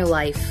go in your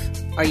life?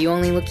 Are you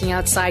only looking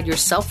outside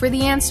yourself for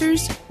the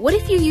answers? What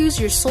if you use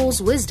your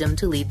soul's wisdom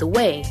to lead the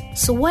way?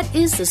 So what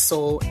is the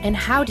soul, and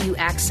how do you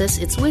access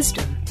its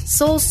wisdom?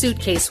 Soul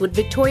Suitcase with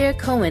Victoria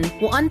Cohen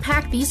will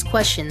unpack these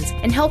questions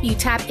and help you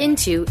tap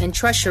into and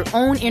trust your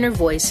own inner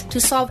voice to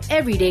solve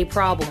everyday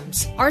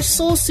problems. Our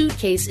Soul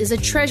Suitcase is a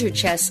treasure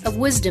chest of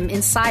wisdom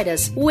inside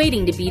us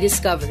waiting to be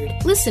discovered.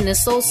 Listen to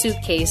Soul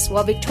Suitcase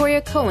while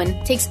Victoria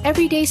Cohen takes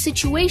everyday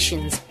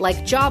situations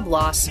like job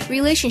loss,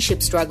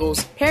 relationship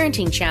struggles,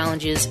 parenting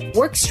challenges,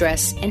 work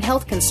stress, and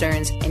health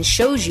concerns, and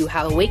shows you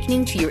how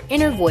awakening to your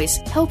inner voice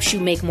helps you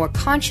make more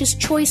conscious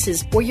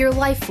choices where your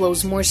life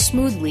flows more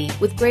smoothly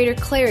with greater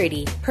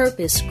clarity,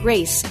 purpose,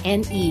 grace,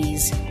 and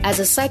ease. As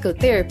a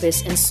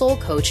psychotherapist and soul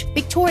coach,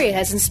 Victoria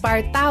has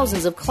inspired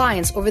thousands of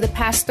clients over the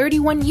past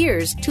 31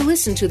 years to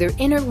listen to their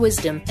inner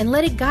wisdom and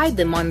let it guide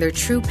them on their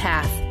true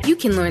path. You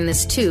can learn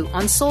this too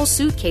on Soul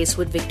Suitcase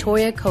with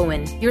Victoria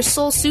Cohen. Your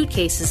soul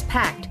suitcase is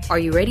packed. Are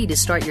you ready to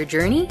start your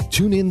journey?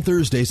 Tune in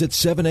Thursdays at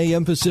 7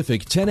 a.m.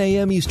 Pacific, 10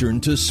 a.m. Eastern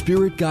to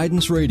Spirit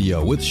Guidance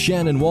Radio with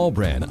Shannon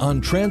Walbrand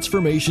on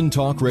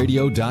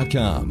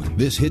TransformationTalkRadio.com.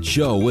 This hit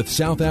show with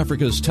South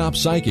Africa's top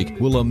psychic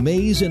will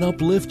amaze and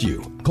uplift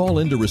you. Call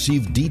in to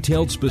receive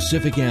detailed,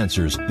 specific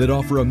answers that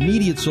offer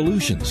immediate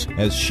solutions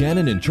as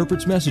Shannon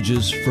interprets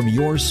messages from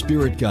your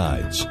spirit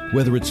guides.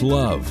 Whether it's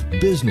love,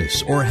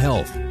 business, or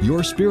health,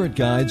 your spirit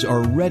guides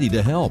are ready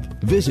to help.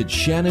 Visit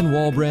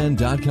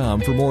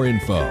ShannonWalbrand.com for more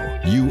info.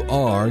 You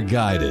are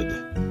guided.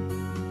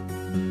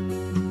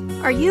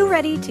 Are you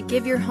ready to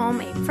give your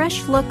home a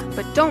fresh look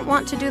but don't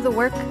want to do the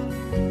work?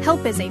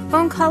 Help is a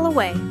phone call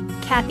away.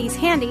 Kathy's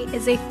Handy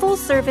is a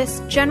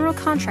full-service general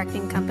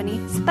contracting company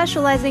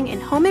specializing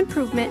in home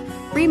improvement,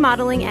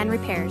 remodeling, and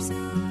repairs.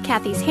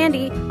 Kathy's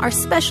Handy are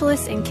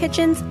specialists in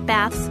kitchens,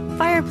 baths,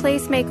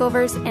 fireplace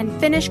makeovers, and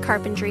finish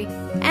carpentry,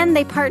 and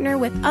they partner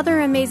with other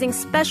amazing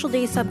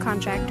specialty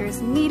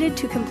subcontractors needed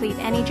to complete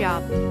any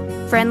job.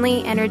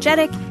 Friendly,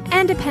 energetic,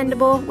 and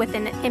dependable with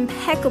an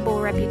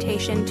impeccable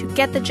reputation to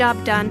get the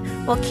job done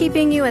while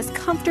keeping you as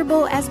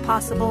comfortable as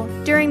possible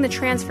during the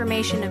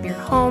transformation of your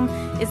home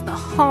is the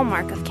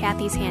hallmark of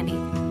Kathy's Handy.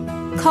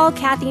 Call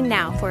Kathy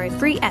now for a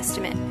free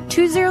estimate.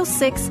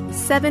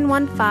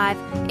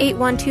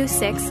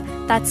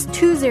 206-715-8126. That's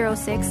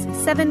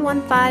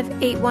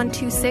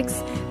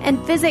 206-715-8126. And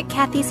visit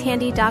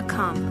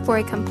kathyshandy.com for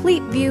a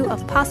complete view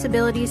of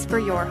possibilities for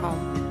your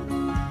home.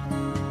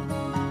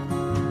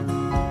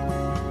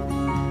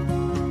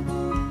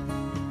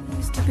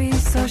 Used to be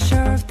so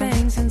sure of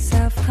things and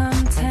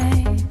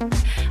self-contained.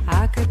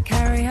 I could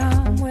carry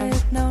on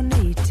with no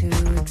need to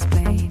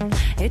explain.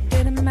 It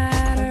didn't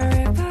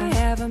matter if I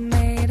ever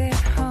made it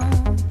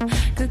home.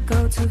 Could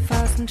go too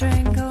fast and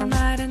drink all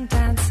night and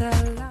dance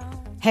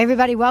alone. Hey,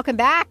 everybody, welcome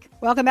back.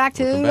 Welcome back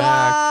to,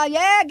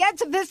 Get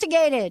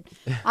Sophistigated.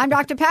 I'm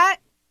Dr. Pat.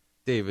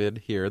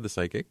 David here, the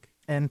psychic.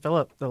 And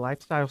Phillip, the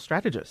lifestyle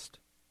strategist.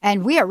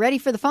 And we are ready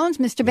for the phones,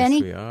 Mr. Benny.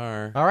 Yes, we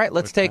are. All right,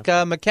 let's take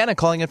McKenna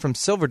calling in from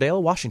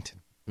Silverdale,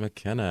 Washington.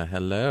 McKenna,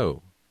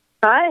 hello.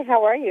 Hi,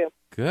 how are you?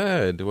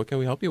 Good. What can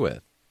we help you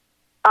with?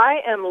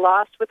 I am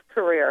lost with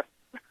career.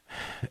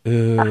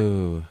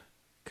 Ooh,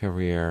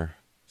 career.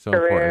 So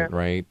important,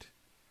 right?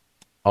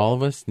 All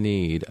of us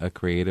need a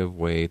creative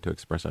way to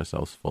express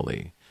ourselves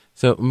fully.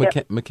 So,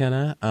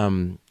 McKenna,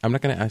 I'm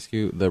not going to ask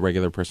you the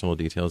regular personal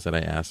details that I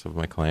ask of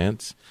my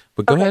clients,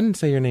 but go ahead and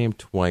say your name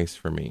twice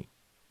for me.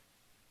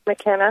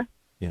 McKenna?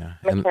 Yeah.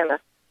 McKenna.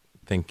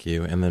 Thank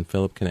you. And then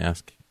Phillip can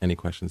ask any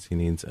questions he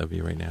needs of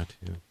you right now,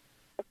 too.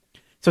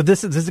 So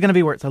this is going to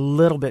be where it's a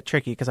little bit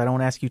tricky because I don't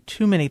want to ask you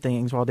too many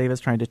things while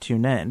David's trying to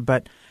tune in.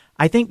 But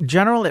I think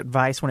general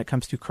advice when it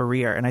comes to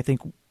career, and I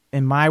think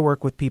in my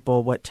work with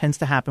people, what tends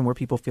to happen where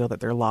people feel that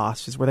they're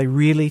lost is where they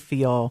really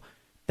feel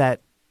that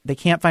they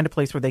can't find a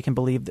place where they can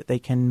believe that they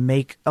can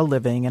make a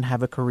living and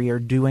have a career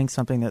doing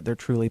something that they're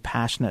truly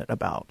passionate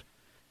about.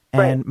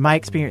 And my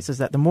experience is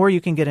that the more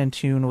you can get in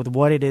tune with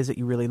what it is that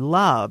you really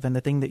love and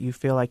the thing that you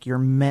feel like you're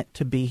meant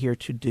to be here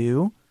to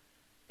do,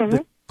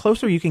 the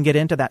closer you can get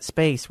into that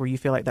space where you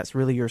feel like that's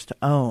really yours to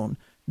own,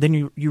 then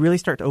you really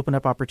start to open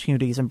up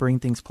opportunities and bring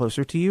things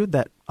closer to you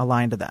that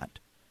align to that.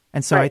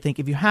 And so I think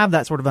if you have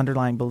that sort of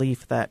underlying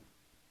belief that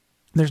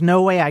there's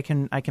no way I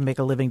can make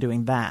a living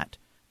doing that,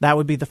 that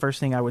would be the first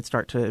thing I would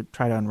start to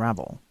try to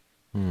unravel.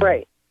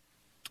 Right.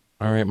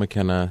 All right,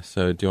 McKenna.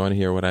 So do you want to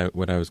hear what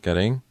I was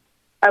getting?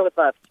 I would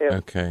love to.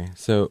 Okay.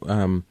 So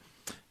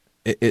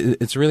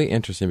it's really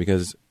interesting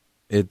because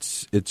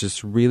it's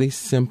just really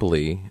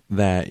simply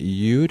that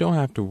you don't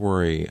have to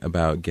worry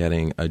about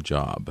getting a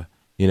job.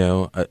 You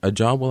know, a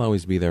job will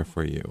always be there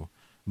for you.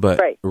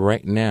 But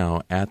right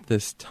now, at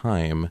this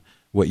time,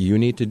 what you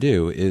need to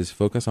do is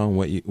focus on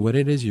what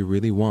it is you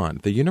really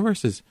want. The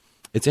universe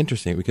it's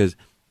interesting because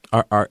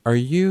are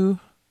you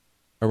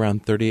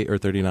around 38 or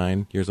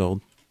 39 years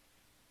old?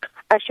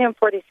 Actually, I'm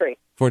 43.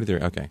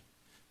 43, okay.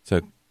 So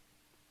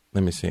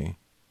let me see.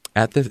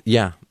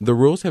 The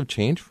rules have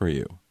changed for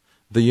you.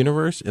 The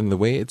universe and the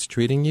way it's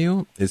treating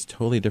you is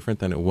totally different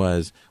than it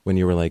was when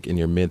you were like in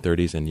your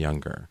mid-30s and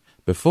younger.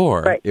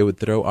 Before, it would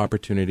throw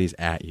opportunities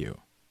at you,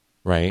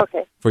 right?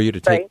 Okay. For you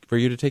to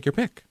take your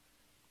pick.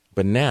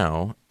 But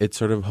now it's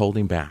sort of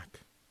holding back.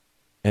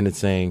 And it's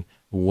saying,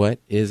 what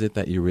is it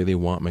that you really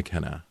want,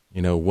 McKenna?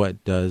 You know,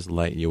 what does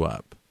light you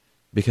up?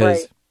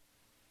 Because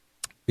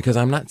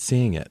I'm not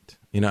seeing it.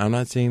 You know, I'm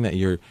not seeing that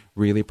you're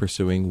really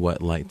pursuing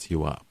what lights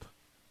you up.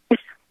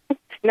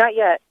 Not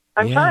yet.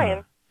 I'm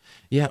trying.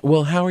 Yeah.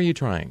 Well, how are you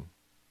trying?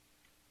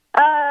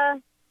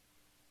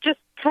 Just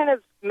kind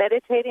of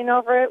meditating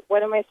over it.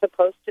 What am I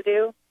supposed to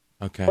do?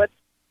 Okay. What's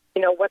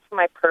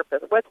my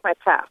purpose? What's my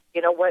path?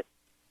 You know, what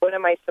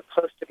am I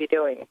supposed to be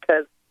doing?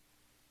 Because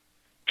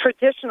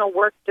traditional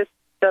work just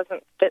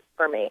doesn't fit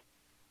for me.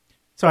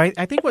 So I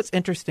think what's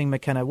interesting,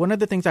 McKenna, one of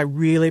the things I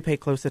really pay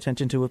close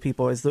attention to with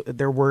people is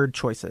their word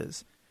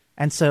choices.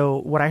 And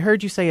so what I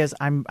heard you say is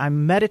I'm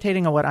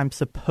meditating on what I'm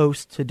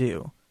supposed to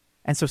do.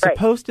 And so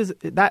supposed is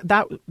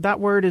that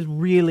word is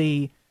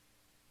really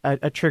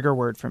a trigger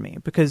word for me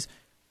because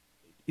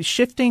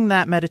shifting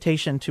that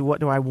meditation to what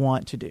do I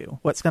want to do?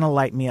 What's going to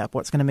light me up?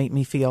 What's going to make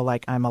me feel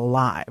like I'm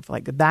alive?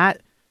 Like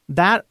that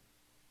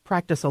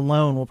practice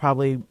alone will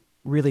probably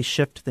really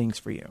shift things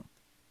for you.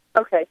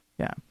 Okay.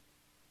 Yeah.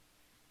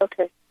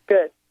 Okay,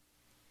 good.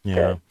 Yeah.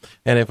 Good.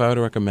 And if I were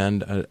to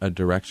recommend a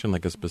direction,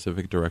 like a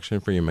specific direction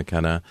for you,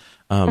 McKenna,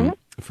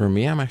 for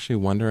me, I'm actually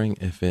wondering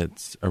if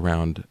it's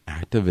around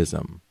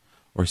activism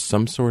or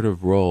some sort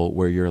of role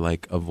where you're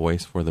like a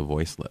voice for the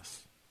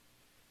voiceless.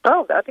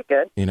 Oh, that'd be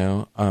good. You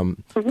know,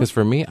 because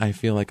for me, I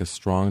feel like a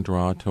strong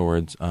draw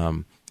towards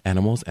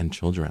animals and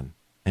children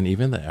and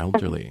even the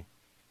elderly.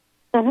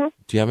 Mm-hmm.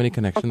 Do you have any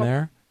connection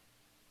there?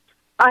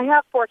 I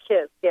have 4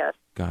 kids, yes.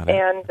 Got it.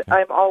 And okay.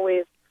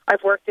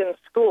 I've worked in the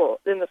school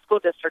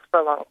district for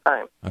a long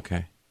time.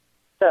 Okay.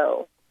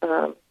 So.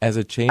 As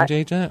a change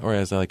agent or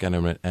as like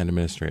an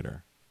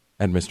administrator?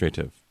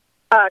 Administrative?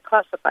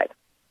 Classified.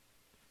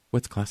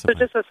 What's classified?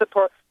 So just a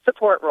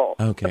support role.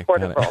 Okay.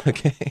 Supportive role.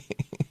 Okay.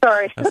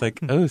 Sorry. I was like,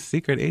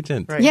 secret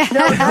agent. Right. Yeah.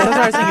 That's what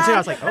I was thinking too. I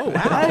was like, oh,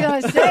 wow. I was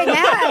going to say,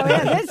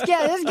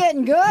 this is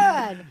getting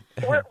good.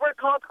 We're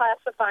called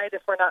classified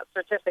if we're not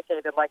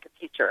certificated like a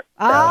teacher.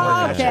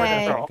 Oh,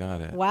 okay.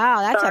 Got it.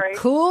 Wow, that's a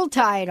cool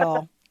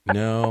title.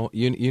 No,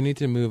 you need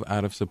to move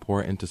out of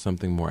support into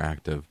something more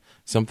active,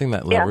 something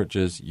that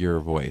leverages your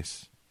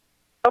voice.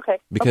 Okay.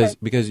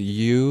 Because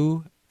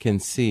you can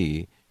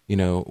see,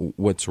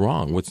 what's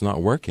wrong, what's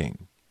not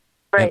working.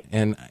 Right.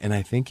 And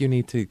I think you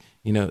need to,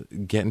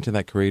 get into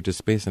that courageous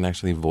space and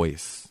actually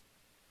voice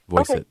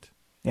it.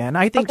 Yeah, and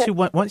I think too,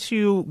 once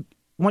you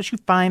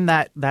find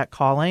that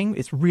calling,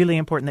 it's really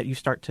important that you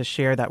start to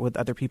share that with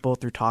other people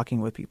through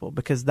talking with people,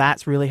 because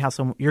that's really how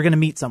you're going to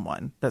meet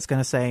someone that's going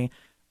to say,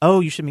 "Oh,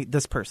 you should meet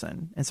this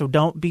person." And so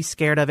don't be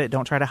scared of it.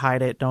 Don't try to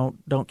hide it.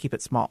 Don't keep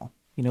it small.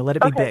 Let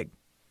it be big.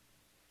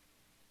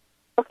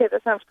 Okay,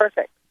 that sounds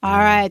perfect. All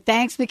right.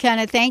 Thanks,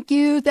 McKenna. Thank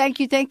you. Very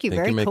you,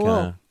 cool.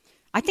 McKenna.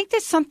 I think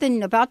there's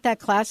something about that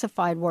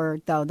classified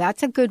word, though.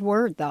 That's a good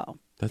word, though.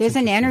 There's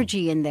an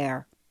energy in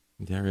there.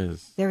 There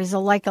is. There's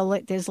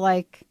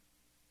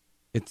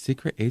It's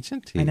secret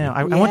agency. I know.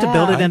 I want to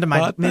build it into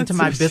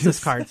my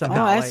business card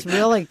somehow. Oh, that's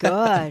really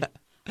good.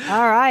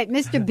 All right,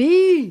 Mr.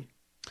 B.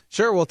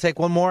 Sure, we'll take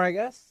one more, I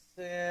guess.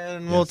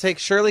 And we'll take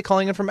Shirley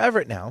calling in from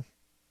Everett now.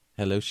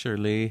 Hello,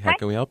 Shirley. How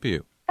can we help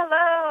you?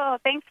 Hello.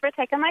 Thanks for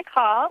taking my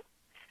call.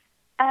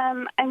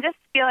 I'm just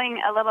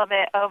feeling a little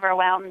bit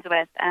overwhelmed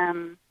with,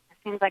 it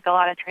seems like a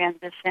lot of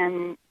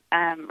transition,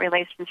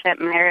 relationship,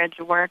 marriage,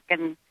 work,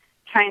 and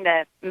trying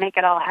to make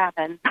it all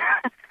happen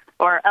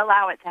or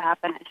allow it to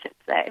happen, I should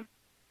say.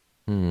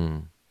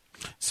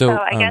 So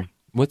I guess,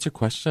 what's your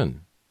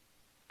question?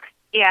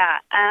 Yeah,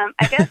 I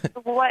guess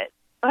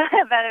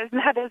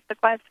that is the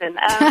question.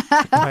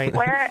 Right.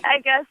 Where I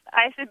guess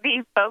I should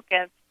be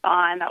focused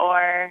on,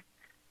 or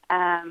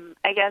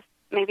I guess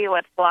maybe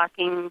what's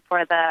blocking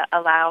for the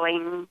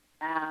allowing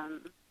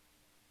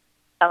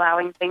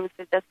things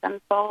to just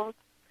unfold.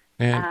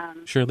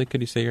 And Shirley,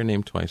 could you say your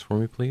name twice for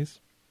me, please?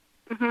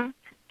 Mm-hmm.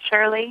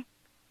 Shirley.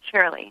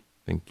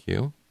 Thank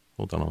you.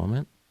 Hold on a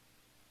moment.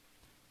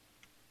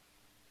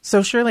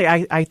 So, Shirley,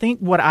 I think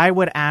what I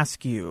would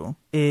ask you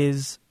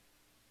is,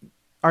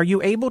 are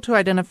you able to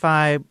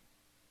identify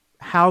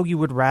how you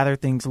would rather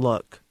things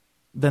look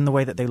than the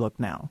way that they look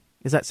now?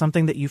 Is that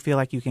something that you feel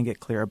like you can get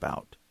clear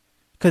about?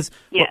 Because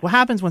what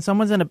happens when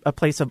someone's in a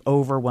place of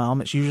overwhelm,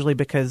 it's usually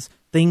because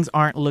things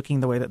aren't looking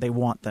the way that they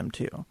want them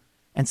to.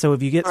 And so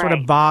if you get sort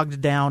of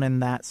bogged down in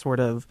that sort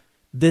of,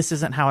 this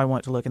isn't how I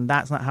want it to look and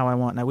that's not how I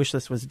want, and I wish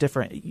this was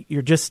different,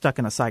 you're just stuck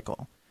in a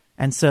cycle.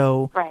 And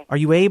so are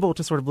you able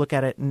to sort of look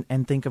at it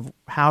and think of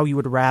how you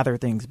would rather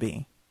things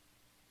be?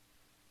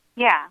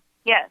 Yeah,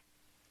 yes.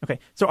 Okay.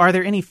 So are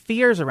there any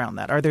fears around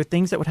that? Are there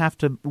things that would have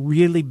to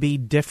really be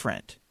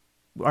different?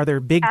 Are there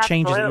big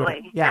changes?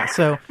 Absolutely.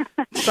 So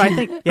I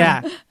think,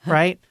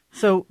 right?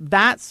 So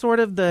that's sort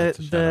of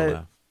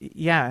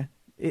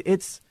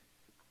it's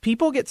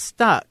people get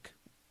stuck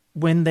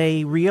when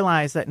they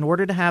realize that in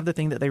order to have the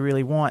thing that they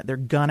really want, they're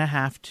going to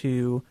have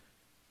to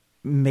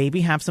maybe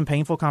have some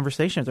painful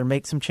conversations or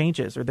make some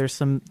changes, or there's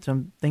some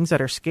things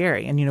that are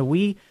scary.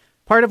 And,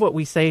 part of what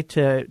we say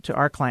to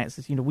our clients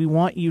is, we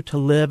want you to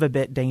live a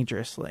bit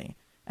dangerously.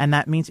 And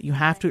that means that you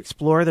have to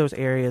explore those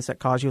areas that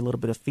cause you a little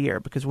bit of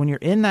fear, because when you're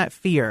in that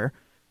fear,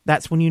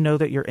 that's when you know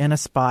that you're in a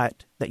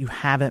spot that you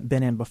haven't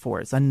been in before.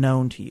 It's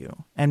unknown to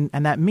you. And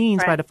that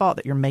means by default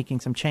that you're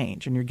making some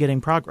change and you're getting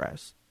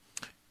progress.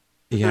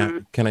 Yeah. Mm-hmm.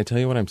 Can I tell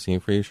you what I'm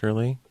seeing for you,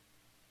 Shirley?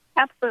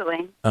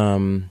 Absolutely.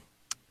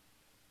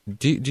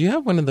 Do you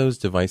have one of those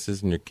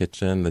devices in your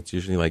kitchen that's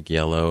usually like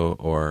yellow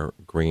or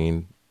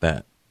green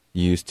that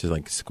you use to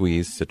like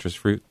squeeze citrus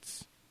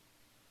fruits?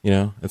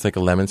 It's like a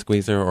lemon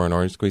squeezer or an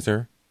orange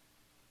squeezer.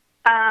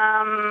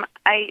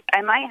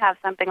 I might have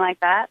something like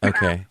that.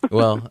 Okay.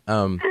 Well,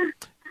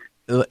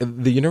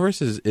 the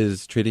universe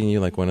is treating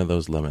you like one of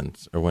those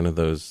lemons or one of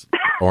those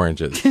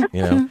oranges.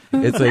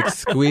 It's like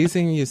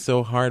squeezing you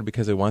so hard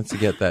because it wants to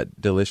get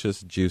that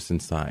delicious juice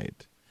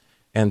inside.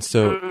 And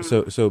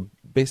so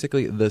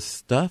basically the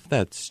stuff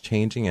that's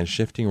changing and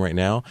shifting right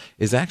now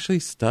is actually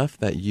stuff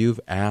that you've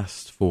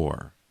asked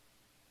for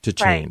to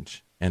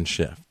change and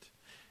shift.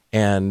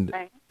 And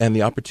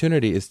the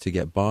opportunity is to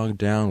get bogged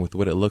down with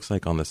what it looks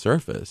like on the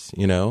surface,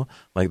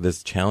 like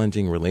this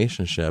challenging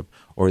relationship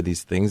or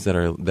these things that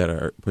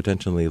are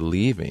potentially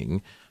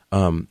leaving.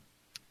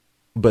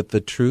 But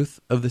the truth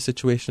of the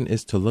situation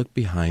is to look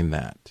behind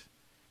that.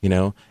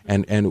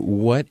 And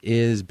what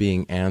is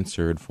being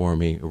answered for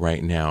me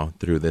right now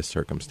through this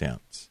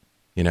circumstance,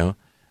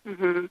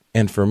 Mm-hmm.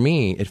 And for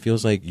me, it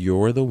feels like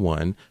you're the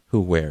one who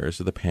wears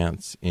the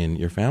pants in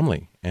your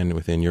family and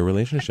within your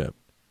relationship,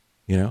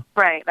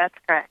 Right, that's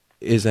correct.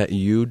 Is that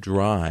you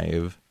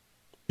drive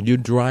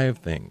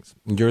things.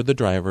 You're the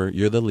driver,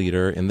 you're the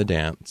leader in the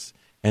dance.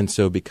 And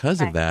so because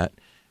of that,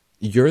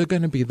 you're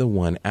going to be the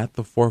one at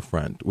the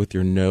forefront with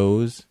your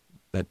nose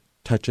that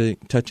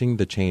touching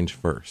the change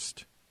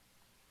first.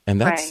 And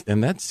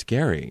that's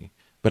scary,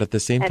 but at the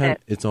same time,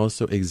 it's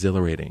also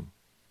exhilarating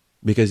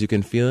because you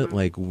can feel it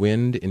like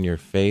wind in your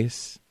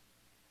face,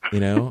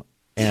 and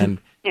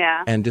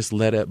just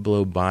let it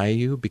blow by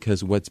you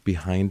because what's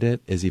behind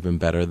it is even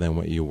better than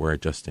what you were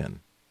just in.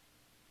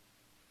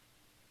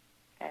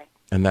 Okay.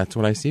 And that's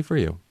what I see for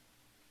you.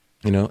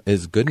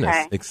 is goodness,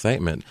 Okay.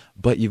 excitement.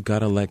 But you've got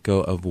to let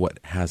go of what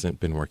hasn't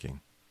been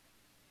working.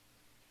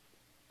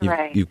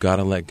 Right. You've got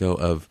to let go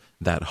of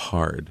that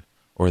hard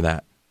or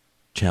that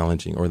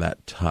challenging or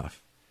that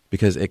tough,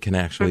 because it can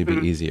actually be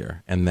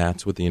easier. And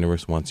that's what the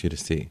universe wants you to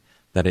see,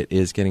 that it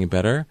is getting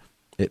better.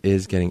 It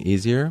is getting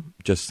easier.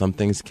 Just some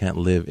things can't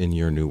live in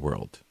your new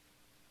world.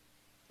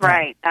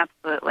 Right,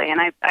 absolutely.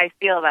 And I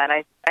feel that.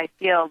 I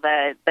feel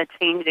the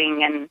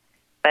changing,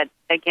 but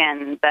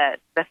again,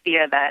 the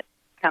fear that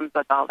comes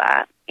with all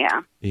that.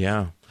 Yeah.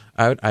 Yeah.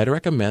 I'd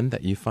recommend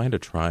that you find a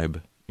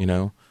tribe,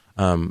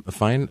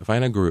 find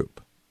a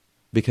group,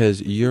 because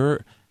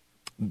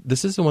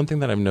this is the one thing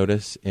that I've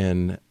noticed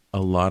in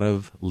a lot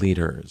of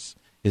leaders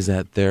is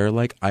that they're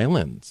like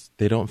islands.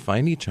 They don't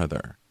find each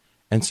other.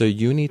 And so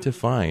you need to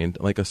find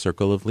like a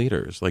circle of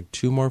leaders, like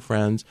 2 more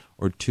friends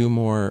or 2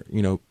 more,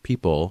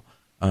 people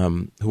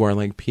who are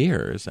like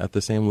peers at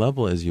the same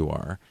level as you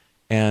are,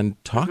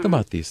 and talk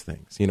about these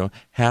things.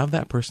 Have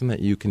that person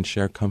that you can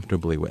share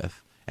comfortably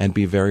with and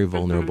be very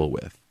vulnerable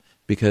with,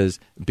 because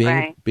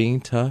being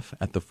tough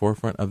at the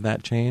forefront of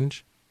that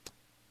change,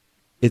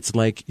 it's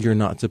like you're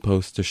not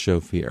supposed to show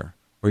fear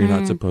or you're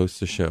not supposed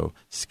to show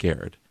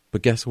scared.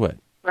 But guess what?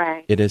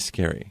 Right. It is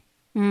scary.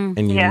 And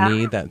you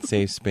need that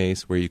safe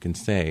space where you can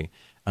say,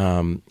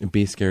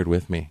 be scared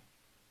with me.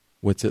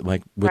 What's it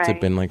like? What's it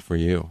been like for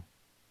you?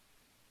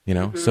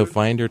 So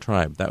find your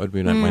tribe. That would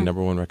be my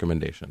number one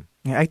recommendation.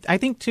 Yeah, I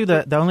think, too,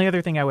 the only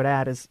other thing I would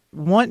add is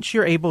once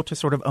you're able to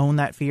sort of own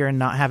that fear and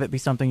not have it be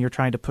something you're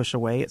trying to push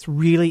away, it's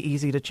really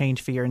easy to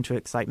change fear into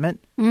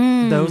excitement.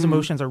 Those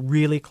emotions are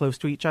really close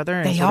to each other.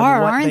 And They sort of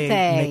are, what aren't they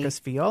they? make us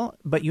feel.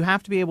 But you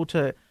have to be able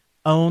to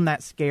own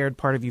that scared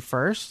part of you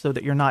first so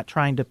that you're not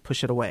trying to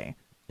push it away.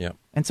 Yeah.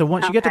 And so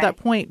once you get to that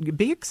point,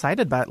 be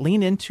excited about it.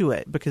 Lean into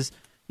it, because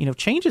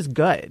change is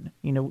good.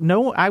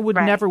 I would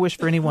never wish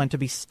for anyone to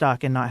be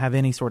stuck and not have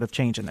any sort of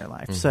change in their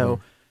life. So,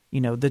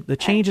 the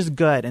change is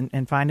good,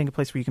 and finding a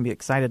place where you can be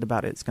excited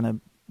about it is going to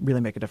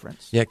really make a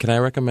difference. Yeah. Can I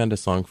recommend a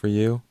song for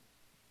you,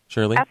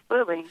 Shirley?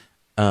 Absolutely.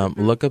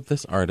 Look up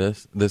this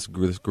artist, this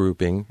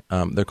grouping.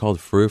 They're called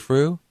Frou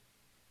Frou,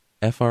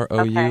 Frou,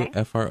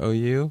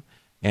 Frou,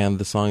 and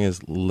the song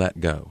is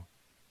Let Go.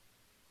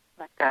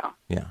 Let Go.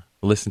 Yeah.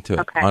 Listen to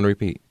it on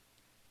repeat.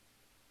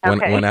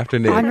 Okay. One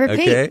afternoon. On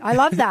repeat. Okay? I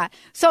love that.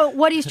 So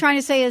what he's trying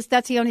to say is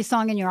that's the only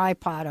song in your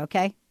iPod,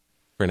 okay?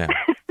 For now.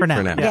 For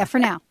now. Yeah, for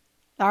now.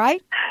 All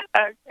right?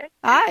 Okay.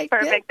 All right.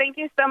 Perfect. Good. Thank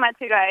you so much,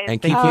 you guys.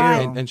 And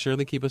and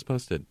Shirley, keep us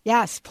posted.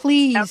 Yes,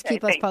 please Okay,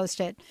 keep us thanks.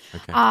 posted.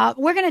 Okay.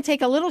 We're going to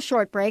take a little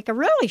short break, a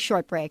really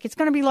short break. It's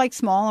going to be like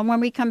small. And when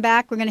we come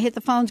back, we're going to hit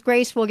the phones.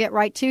 Grace, we'll get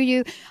right to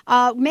you.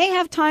 May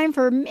have time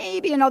for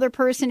maybe another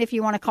person if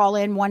you want to call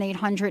in,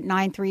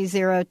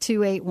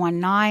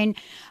 1-800-930-2819.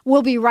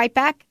 We'll be right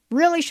back.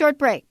 Really short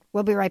break.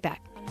 We'll be right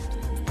back.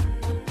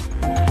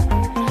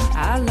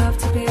 I love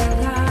to be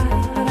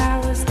alive, but I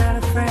was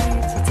not afraid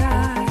to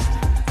die.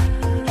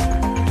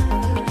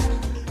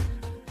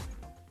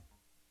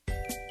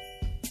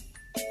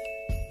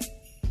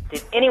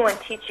 Did anyone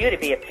teach you to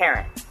be a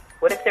parent?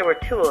 What if there were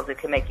tools that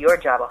could make your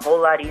job a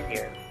whole lot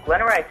easier?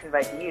 Glenna Rice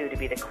invites you to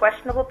be the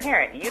questionable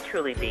parent you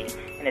truly be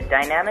in a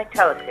dynamic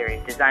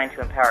teleseries designed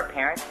to empower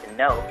parents to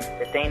know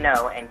that they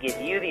know and give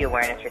you the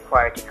awareness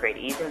required to create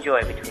ease and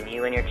joy between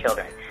you and your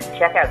children.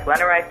 Check out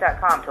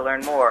glennarice.com to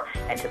learn more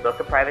and to book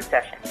a private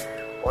session.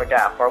 Or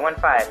dial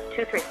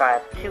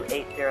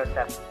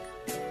 415-235-2807.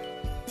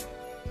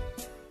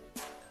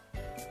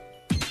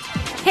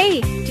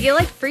 Hey, do you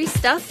like free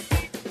stuff?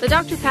 The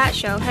Dr. Pat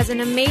Show has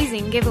an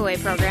amazing giveaway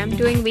program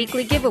doing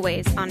weekly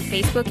giveaways on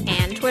Facebook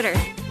and Twitter.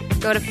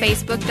 Go to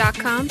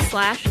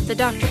facebook.com/The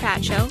Dr.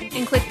 Pat Show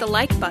and click the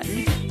like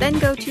button. Then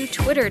go to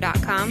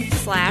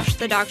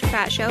twitter.com/The Dr.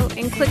 Pat Show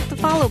and click the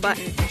follow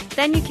button.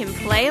 Then you can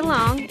play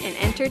along and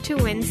enter to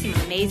win some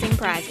amazing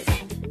prizes.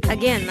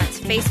 Again, that's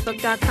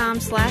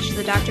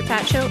facebook.com/The Dr.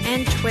 Pat Show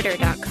and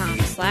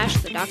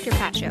twitter.com/The Dr.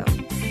 Pat Show.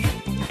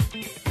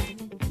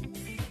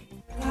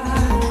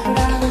 But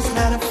I was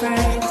not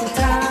afraid to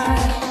die.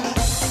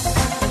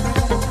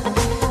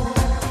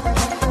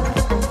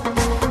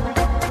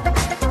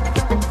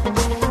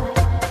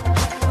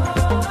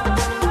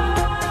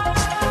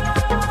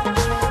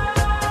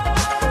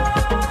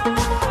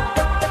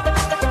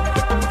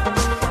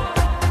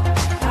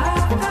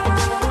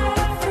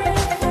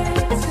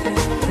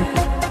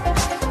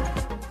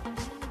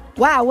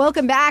 Wow,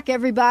 welcome back,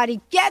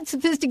 everybody. Get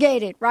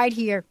sophisticated right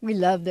here. We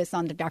love this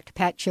on the Dr.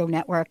 Pat Show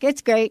Network.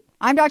 It's great.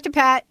 I'm Dr.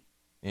 Pat.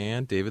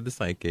 And David the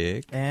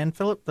Psychic. And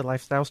Phillip, the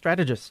lifestyle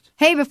strategist.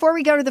 Hey, before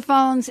we go to the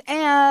phones,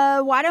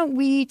 why don't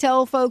we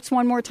tell folks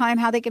one more time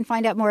how they can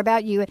find out more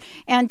about you?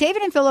 And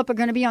David and Phillip are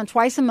going to be on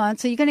twice a month,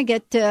 so you're going to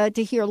get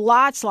to hear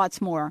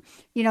lots more.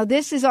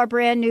 This is our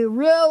brand new,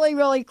 really,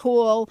 really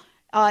cool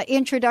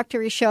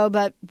introductory show,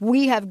 but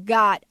we have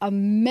got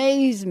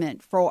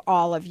amazement for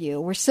all of you.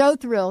 We're so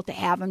thrilled to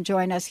have them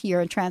join us here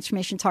in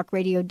Transformation Talk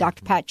Radio,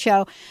 Dr. Pat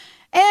Show,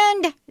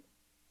 and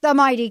the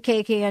mighty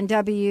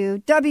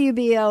KKNW,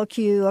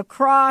 WBLQ,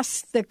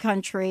 across the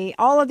country,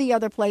 all of the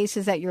other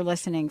places that you're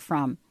listening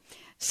from.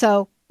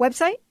 So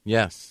website?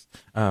 Yes.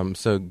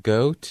 So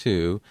go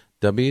to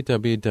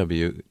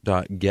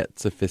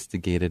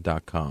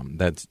www.getsophistigated.com.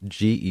 That's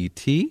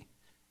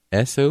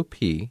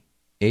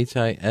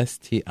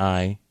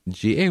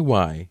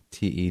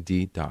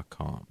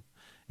GETSOPHISTIGAYTED.com.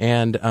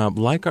 And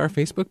like our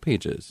Facebook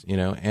pages,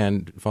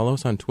 and follow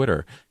us on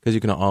Twitter, because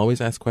you can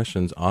always ask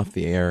questions off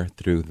the air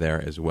through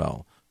there as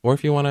well. Or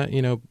if you want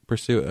to,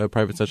 pursue a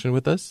private session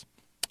with us,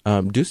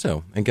 do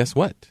so. And guess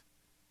what?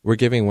 We're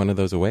giving one of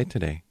those away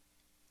today.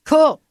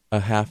 Cool. A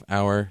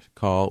half-hour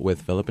call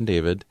with Phillip and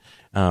David.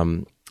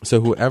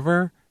 So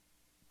whoever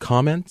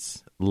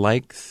comments,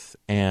 likes,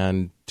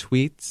 and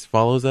tweets,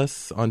 follows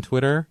us on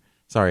Twitter,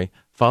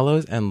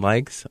 follows and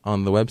likes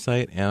on the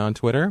website and on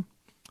Twitter,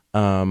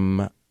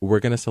 we're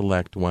going to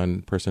select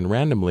one person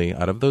randomly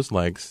out of those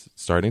likes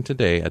starting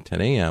today at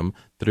 10 a.m.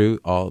 through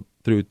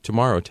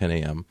tomorrow 10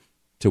 a.m.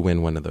 to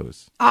win one of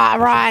those. All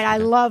right. I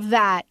love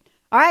that.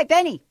 All right,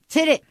 Benny, let's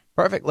hit it.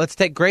 Perfect. Let's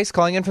take Grace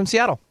calling in from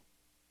Seattle.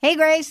 Hey,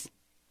 Grace.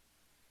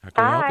 How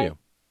can I help you?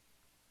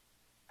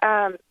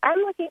 I'm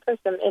looking for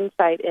some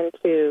insight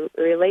into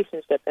a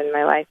relationship in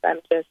my life. I'm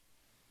just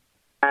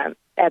at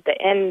the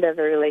end of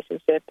a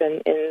relationship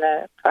and in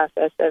the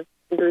process of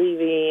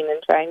grieving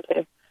and trying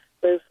to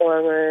move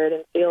forward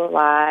and feel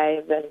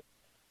alive, and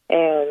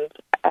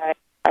I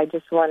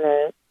just want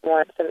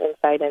some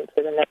insight into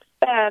the next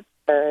steps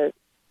or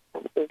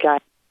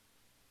guide.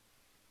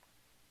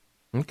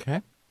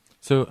 Okay.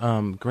 So,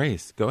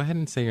 Grace, go ahead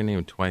and say your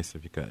name twice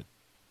if you could.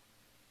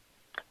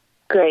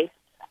 Grace.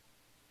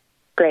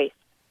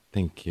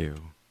 Thank you.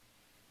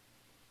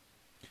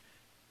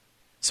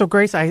 So,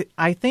 Grace,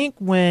 I think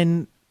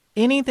when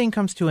anything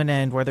comes to an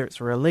end, whether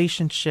it's a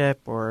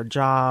relationship or a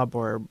job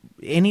or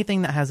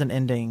anything that has an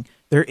ending,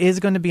 there is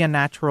going to be a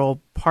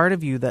natural part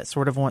of you that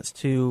sort of wants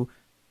to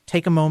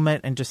take a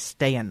moment and just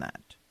stay in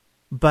that.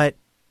 But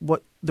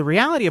what the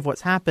reality of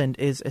what's happened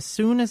is, as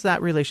soon as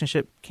that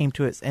relationship came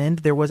to its end,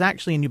 there was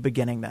actually a new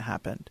beginning that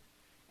happened.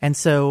 And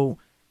so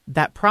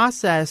that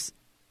process,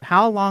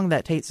 how long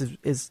that takes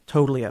is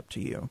totally up to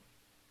you.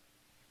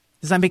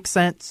 Does that make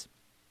sense?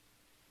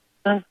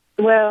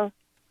 Well,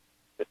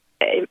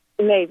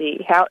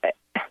 maybe. How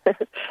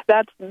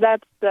that's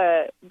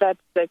the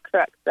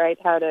crux, right?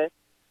 How to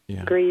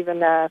grieve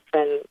enough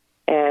and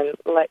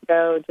let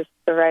go just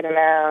the right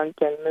amount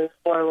and move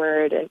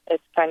forward, and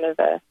it's kind of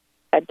a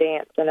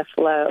dance and a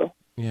flow.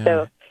 Yeah.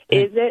 So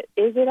is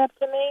it up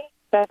to me?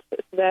 That's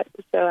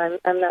so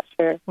I'm not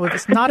sure. Well, if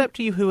it's not up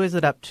to you, who is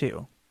it up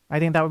to? I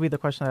think that would be the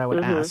question that I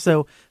would ask.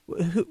 So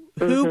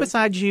who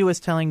besides you is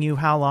telling you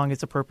how long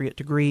it's appropriate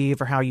to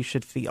grieve or how you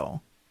should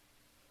feel?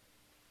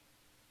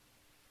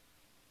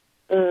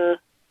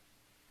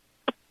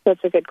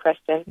 That's a good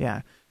question.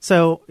 Yeah.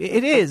 So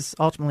it is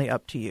ultimately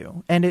up to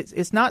you. And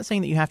it's not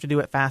saying that you have to do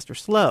it fast or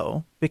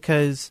slow,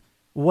 because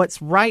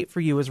what's right for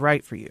you is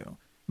right for you.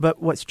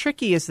 But what's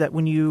tricky is that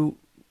when you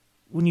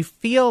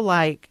feel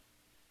like,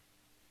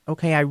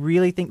 okay, I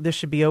really think this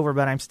should be over,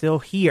 but I'm still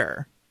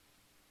here,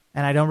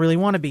 and I don't really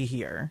want to be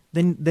here,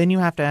 then you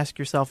have to ask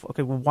yourself,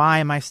 okay, well, why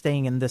am I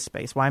staying in this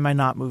space? Why am I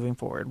not moving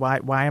forward?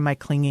 Why am I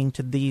clinging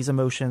to these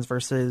emotions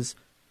versus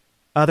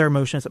other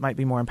emotions that might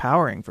be more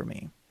empowering for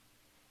me?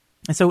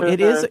 And so it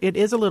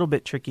is a little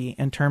bit tricky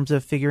in terms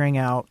of figuring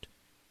out,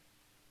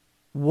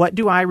 what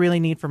do I really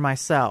need for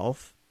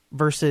myself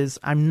versus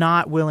I'm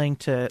not willing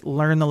to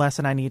learn the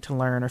lesson I need to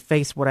learn or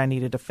face what I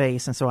needed to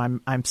face, and so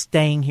I'm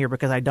staying here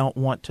because I don't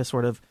want to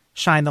sort of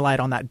shine the light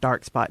on that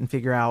dark spot and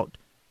figure out,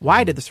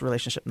 why did this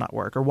relationship not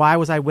work? Or why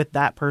was I with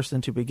that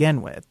person to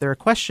begin with? There are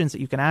questions that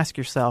you can ask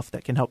yourself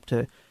that can help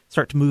to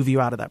start to move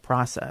you out of that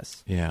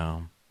process.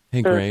 Yeah.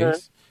 Hey,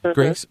 Grace.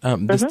 Grace,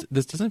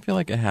 this doesn't feel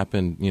like it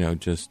happened,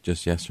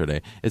 just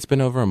yesterday. It's been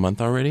over a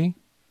month already?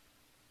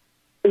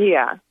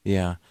 Yeah.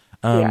 Yeah.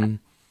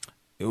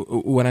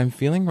 What I'm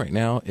feeling right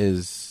now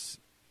is,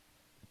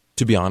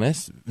 to be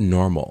honest,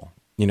 normal.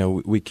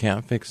 We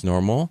can't fix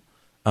normal,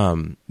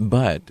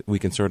 but we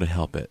can sort of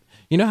help it.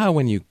 You know how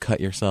when you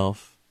cut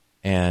yourself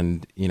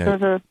and, you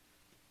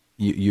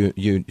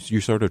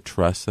sort of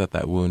trust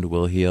that wound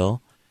will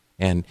heal?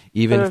 And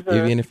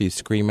even if you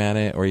scream at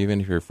it, or even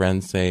if your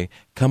friends say,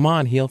 come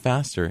on, heal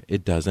faster,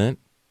 it doesn't.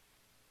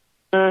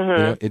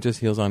 It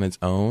just heals on its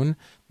own.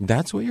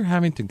 That's what you're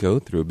having to go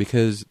through,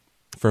 because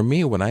for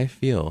me, what I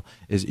feel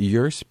is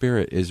your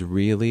spirit is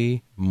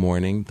really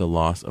mourning the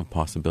loss of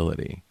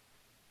possibility.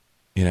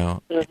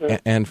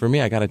 And for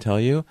me, I got to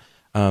tell you,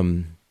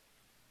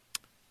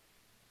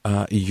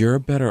 you're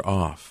better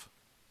off.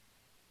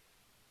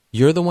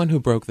 You're the one who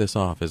broke this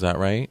off. Is that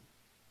right?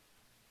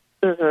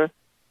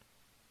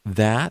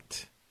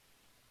 That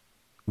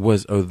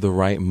was the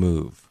right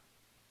move.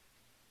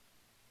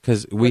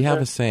 Because we have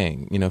a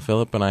saying,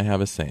 Phillip and I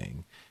have a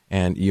saying,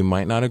 and you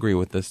might not agree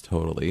with this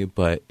totally,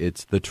 but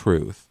it's the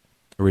truth.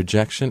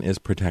 Rejection is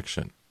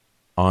protection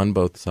on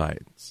both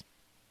sides.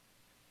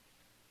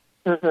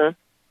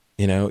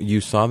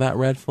 You saw that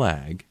red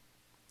flag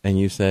and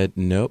you said,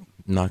 nope,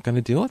 not going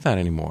to deal with that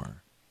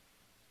anymore.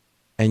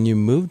 And you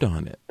moved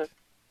on it.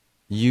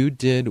 You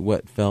did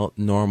what felt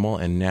normal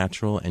and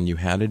natural and you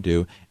had to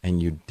do,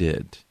 and you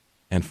did.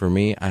 And for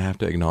me, I have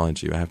to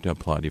acknowledge you. I have to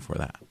applaud you for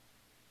that.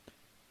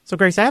 So,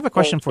 Grace, I have a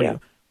question for you.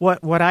 you.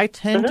 What I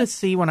tend to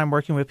see when I'm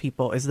working with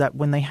people is that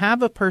when they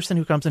have a person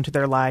who comes into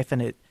their life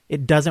and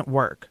it doesn't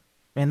work,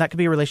 and that could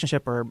be a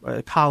relationship or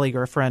a colleague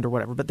or a friend or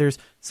whatever, but there's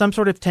some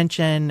sort of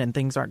tension and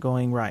things aren't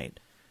going right.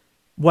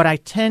 What I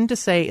tend to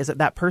say is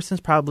that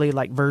person's probably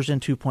like version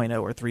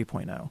 2.0 or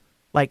 3.0.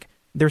 Like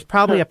there's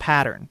probably a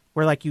pattern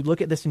where like you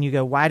look at this and you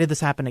go, why did this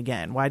happen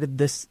again? Why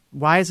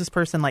is this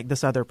person like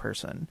this other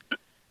person?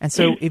 And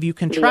so if you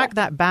can track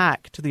that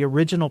back to the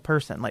original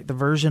person, like the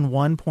version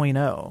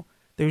 1.0,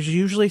 there's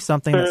usually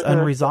something that's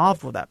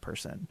unresolved with that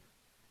person.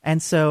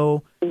 And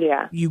so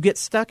you get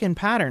stuck in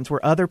patterns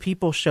where other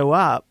people show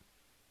up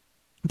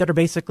that are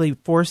basically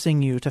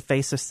forcing you to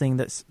face this thing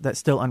that's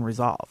still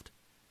unresolved.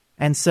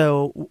 And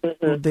so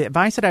the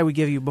advice that I would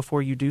give you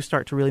before you do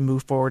start to really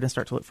move forward and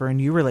start to look for a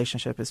new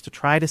relationship is to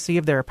try to see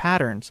if there are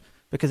patterns.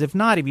 Because if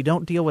not, if you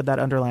don't deal with that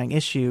underlying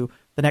issue,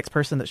 the next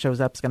person that shows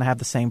up is going to have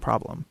the same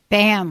problem.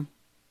 Bam.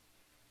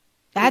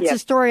 That's the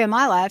story of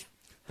my life.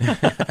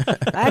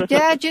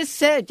 That just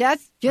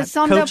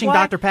summed up coaching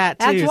Dr. Pat,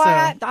 too. That's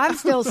why I'm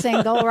still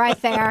single right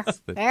there.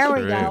 There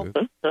we go.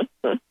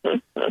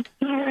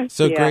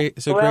 So great.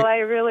 So well, great. I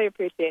really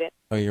appreciate it.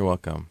 Oh, you're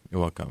welcome.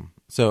 You're welcome.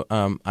 So,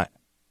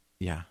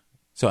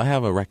 So I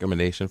have a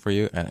recommendation for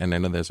you, and I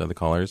know there's other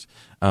callers.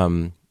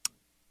 Surround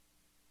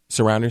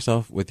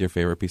yourself with your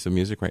favorite piece of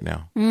music right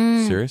now.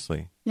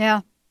 Seriously.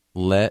 Yeah.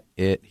 Let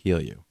it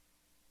heal you.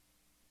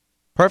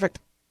 Perfect.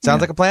 Sounds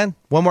like a plan.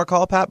 One more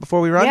call, Pat, before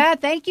we run. Yeah,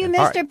 thank you,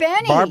 Mr.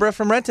 Benny. Barbara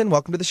from Renton,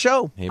 welcome to the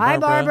show. Hey, Hi,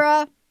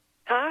 Barbara.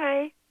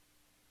 Hi.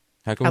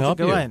 How can we help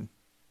you? I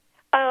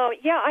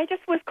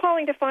just was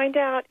calling to find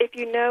out if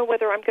you know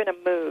whether I'm going to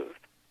move.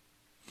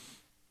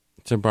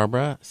 So,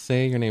 Barbara,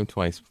 say your name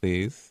twice,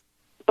 please.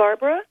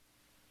 Barbara?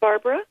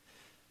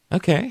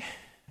 Okay.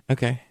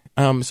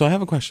 So I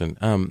have a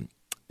question.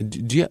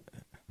 Do you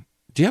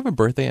have a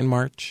birthday in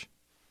March?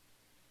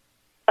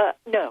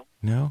 No.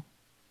 No?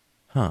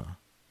 Huh.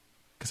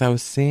 Because I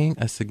was seeing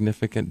a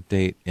significant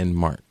date in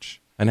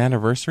March. An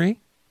anniversary?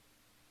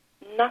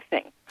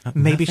 Nothing.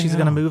 Maybe she's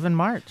going to move in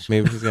March.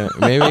 Maybe you're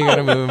going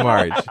to move in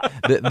March.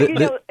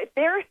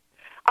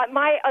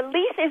 My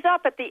lease is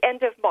up at the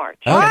end of March.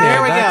 Okay,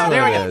 there we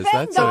go.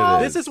 That's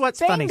what it is. This is what's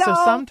funny. So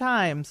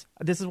sometimes,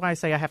 this is why I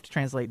say I have to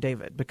translate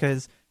David,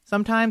 because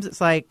sometimes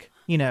it's like,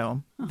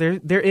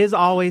 there is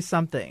always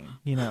something,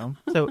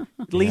 So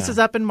lease is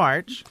up in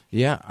March.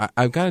 Yeah,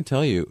 I've got to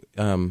tell you,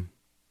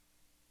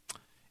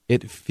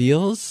 it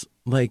feels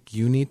like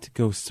you need to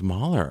go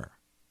smaller.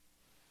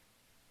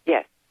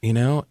 Yes.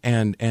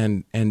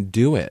 And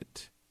do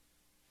it.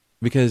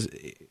 Because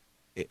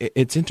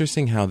it's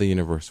interesting how the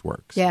universe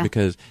works. Yeah.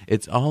 Because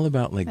it's all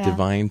about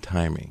divine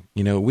timing.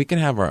 We can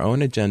have our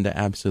own agenda,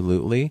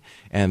 absolutely,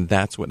 and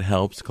that's what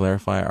helps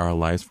clarify our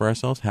lives for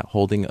ourselves,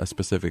 holding a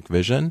specific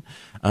vision.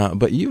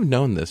 But you've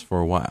known this for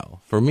a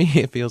while. For me,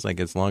 it feels like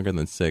it's longer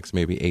than 6,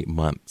 maybe 8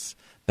 months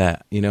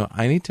that,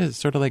 I need to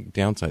sort of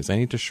downsize. I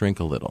need to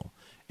shrink a little.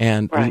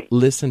 And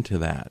listen to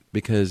that,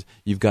 because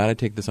you've got to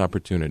take this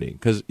opportunity,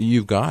 because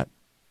you've got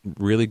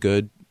a really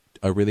good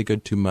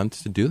 2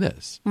 months to do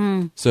this.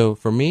 So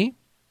for me,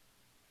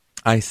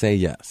 I say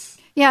yes.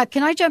 Yeah,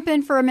 can I jump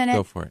in for a minute?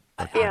 Go for it.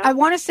 I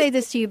want to say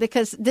this to you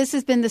because this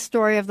has been the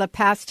story of the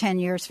past 10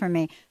 years for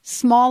me.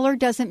 Smaller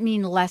doesn't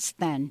mean less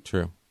than.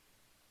 True.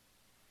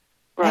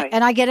 Right.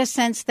 And I get a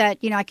sense that,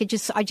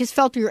 I just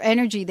felt your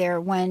energy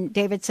there when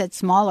David said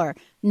smaller.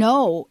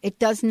 No, it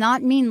does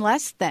not mean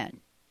less than.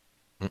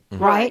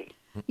 Right?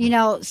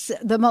 One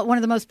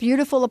of the most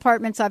beautiful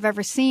apartments I've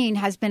ever seen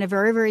has been a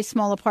very, very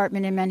small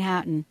apartment in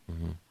Manhattan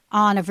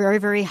on a very,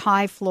 very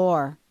high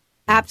floor.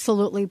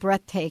 Absolutely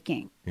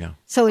breathtaking. Yeah.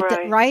 So,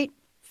 right,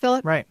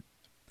 Philip? Right.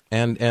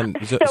 And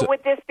so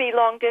would this be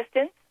long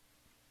distance?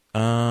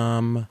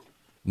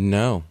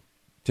 No.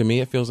 To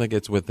me, it feels like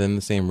it's within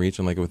the same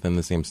region, like within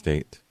the same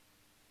state.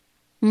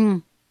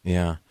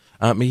 Yeah.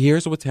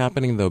 Here's what's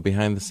happening, though,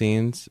 behind the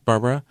scenes,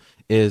 Barbara,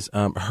 is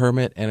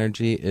hermit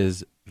energy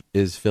is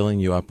filling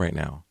you up right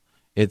now.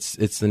 It's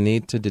the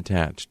need to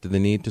detach, the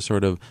need to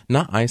sort of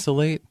not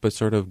isolate, but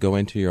sort of go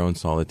into your own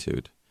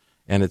solitude.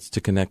 And it's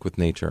to connect with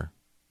nature,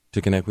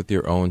 to connect with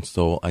your own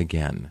soul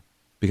again.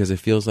 Because it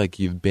feels like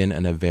you've been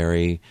in a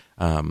very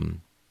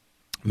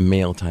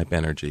male type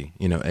energy,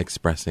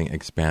 expressing,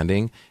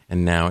 expanding,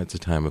 and now it's a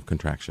time of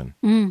contraction.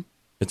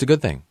 It's a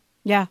good thing.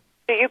 Yeah.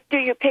 Do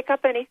you pick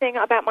up anything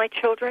about my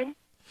children?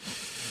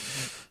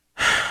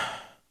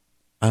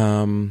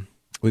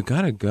 We've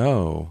got to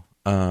go,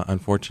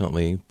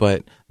 unfortunately.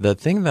 But the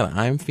thing that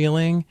I'm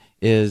feeling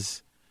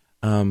is,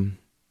 do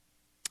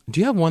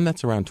you have one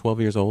that's around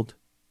 12 years old?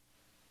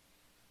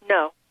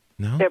 No.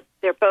 No?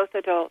 They're both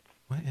adults.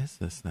 What is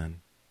this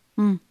then?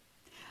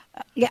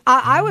 Yeah,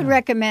 I would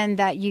recommend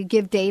that you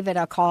give David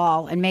a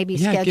call and maybe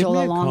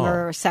schedule a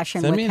longer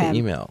session with him. Send me an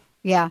email.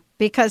 Yeah,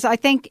 because I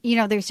think,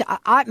 there's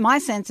my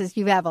sense is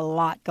you have a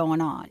lot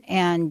going on.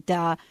 And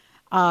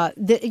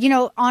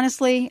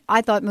Honestly,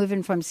 I thought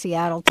moving from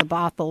Seattle to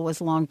Bothell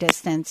was long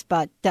distance,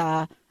 but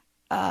now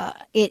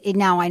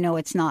I know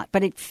it's not.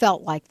 But it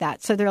felt like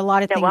that. So there are a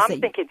lot of things. Well,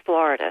 I'm thinking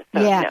Florida.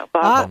 So yeah. No,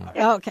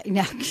 Bothell. Okay.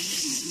 No.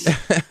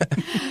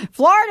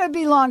 Florida would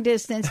be long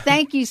distance.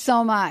 Thank you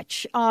so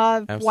much.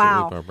 Absolutely,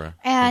 wow. Barbara.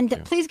 And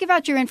please give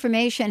out your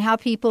information, how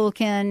people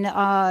can,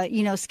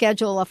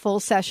 schedule a full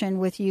session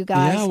with you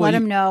guys. Yeah, Let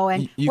them know.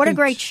 And what a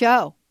great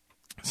show.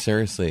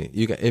 Seriously,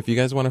 if you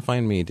guys want to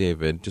find me,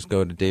 David, just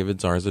go to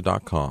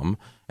davidzarza.com,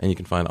 and you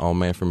can find all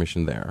my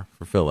information there.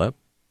 For Philip.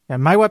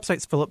 And my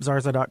website's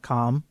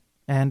phillipzarza.com.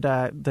 And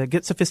the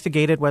Get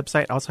Sophistigated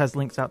website also has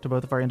links out to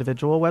both of our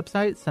individual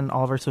websites, and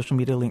all of our social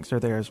media links are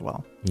there as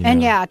well. Yeah.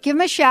 And give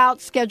them a shout,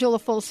 schedule a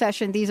full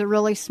session. These are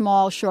really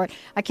small, short.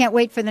 I can't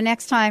wait for the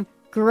next time.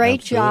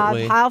 Great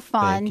Absolutely. job. How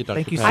fun.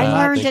 Thank you so much. much.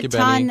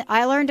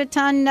 I learned a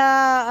ton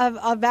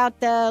about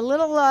the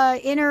little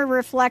inner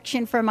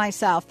reflection for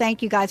myself.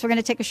 Thank you, guys. We're going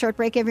to take a short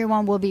break,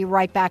 everyone. We'll be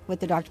right back with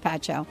the Dr.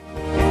 Pat Show.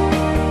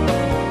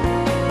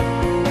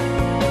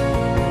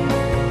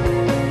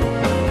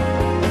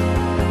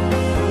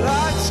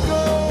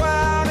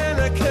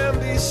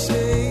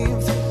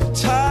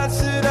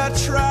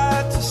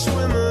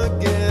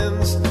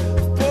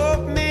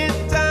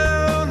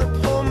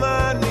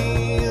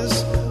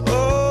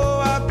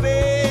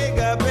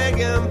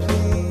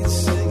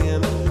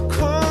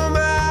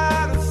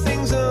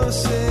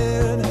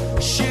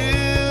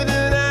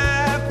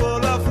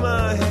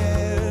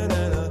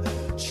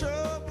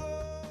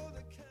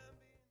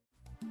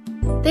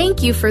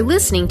 Thank you for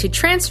listening to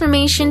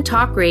Transformation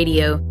Talk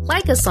Radio.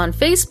 Like us on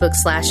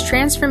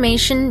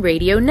Facebook/Transformation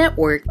Radio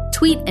Network.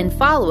 Tweet and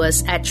follow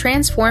us at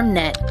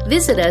TransformNet.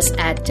 Visit us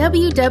at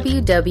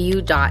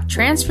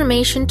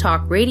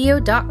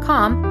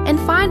www.transformationtalkradio.com and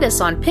find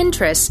us on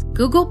Pinterest,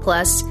 Google+,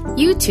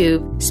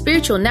 YouTube,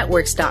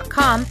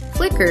 spiritualnetworks.com,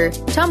 Flickr,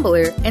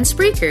 Tumblr, and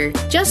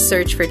Spreaker. Just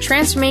search for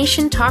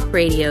Transformation Talk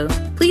Radio.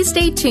 Please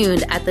stay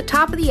tuned at the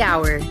top of the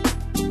hour.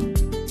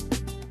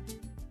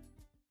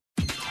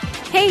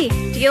 Hey,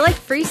 do you like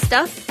free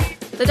stuff?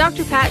 The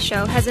Dr. Pat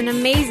Show has an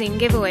amazing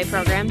giveaway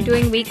program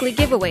doing weekly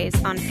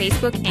giveaways on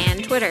Facebook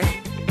and Twitter.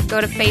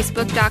 Go to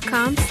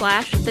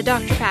facebook.com/The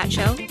Dr. Pat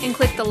Show and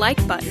click the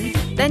like button.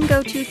 Then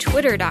go to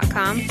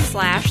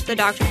twitter.com/The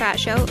Dr. Pat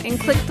Show and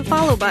click the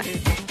follow button.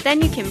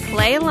 Then you can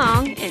play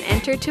along and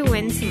enter to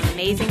win some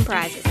amazing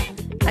prizes.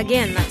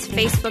 Again, that's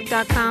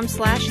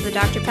facebook.com/The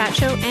Dr. Pat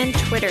Show and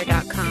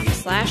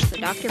twitter.com/The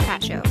Dr.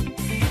 Pat Show.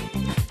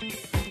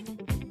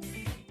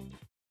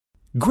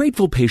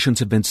 Grateful patients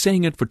have been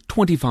saying it for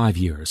 25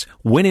 years.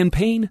 When in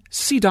pain,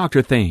 see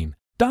Dr. Thane.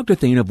 Dr.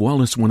 Thane of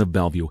Wellness One of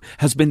Bellevue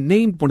has been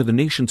named one of the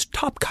nation's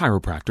top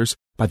chiropractors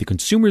by the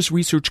Consumers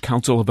Research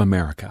Council of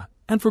America,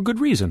 and for good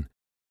reason.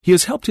 He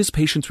has helped his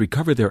patients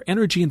recover their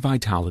energy and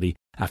vitality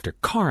after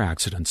car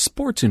accidents,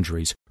 sports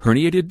injuries,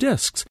 herniated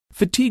discs,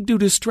 fatigue due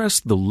to stress,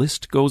 the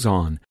list goes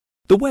on.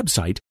 The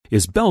website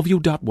is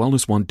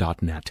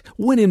bellevue.wellness1.net.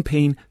 When in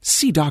pain,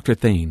 see Dr.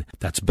 Thane.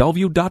 That's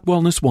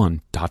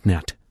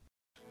bellevue.wellness1.net.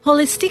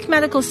 Holistic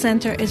Medical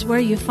Center is where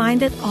you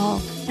find it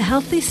all. A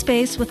healthy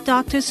space with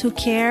doctors who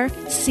care,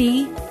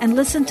 see, and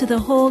listen to the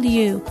whole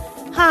you.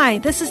 Hi,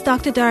 this is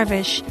Dr.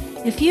 Darvish.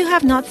 If you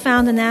have not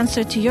found an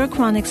answer to your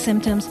chronic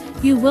symptoms,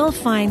 you will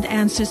find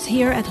answers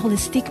here at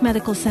Holistic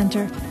Medical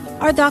Center.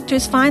 Our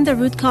doctors find the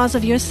root cause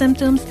of your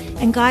symptoms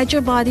and guide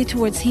your body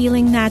towards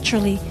healing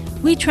naturally.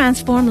 We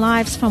transform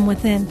lives from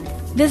within.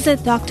 Visit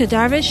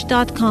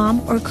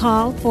drdarvish.com or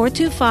call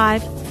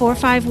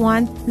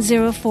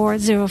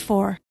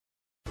 425-451-0404.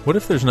 What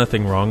if there's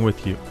nothing wrong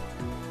with you?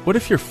 What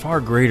if you're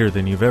far greater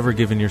than you've ever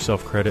given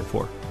yourself credit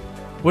for?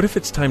 What if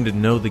it's time to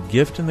know the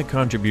gift and the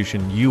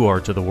contribution you are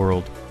to the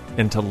world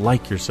and to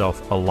like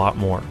yourself a lot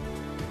more?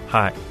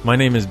 Hi, my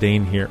name is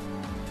Dane here.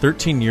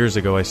 13 years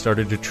ago, I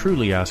started to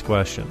truly ask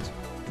questions.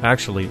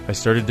 Actually, I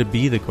started to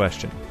be the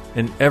question,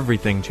 and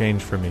everything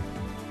changed for me.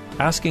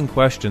 Asking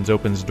questions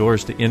opens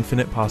doors to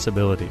infinite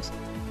possibilities.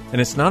 And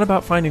it's not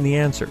about finding the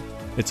answer,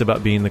 it's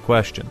about being the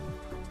question.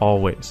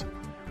 Always.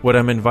 What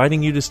I'm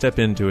inviting you to step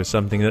into is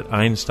something that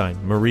Einstein,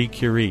 Marie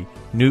Curie,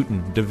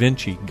 Newton, Da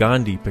Vinci,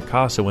 Gandhi,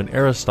 Picasso, and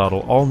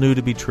Aristotle all knew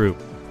to be true.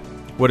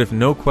 What if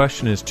no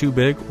question is too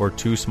big or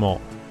too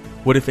small?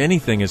 What if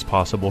anything is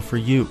possible for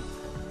you?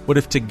 What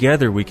if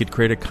together we could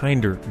create a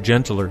kinder,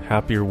 gentler,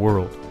 happier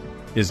world?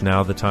 Is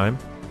now the time?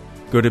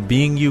 Go to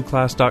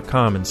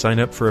beingyouclass.com and sign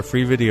up for a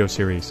free video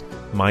series,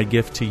 My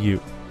Gift to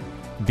You.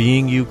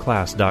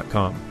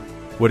 beingyouclass.com.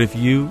 What if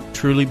you,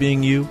 truly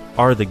being you,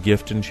 are the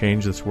gift and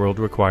change this world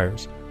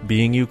requires?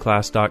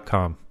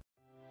 beingyouclass.com.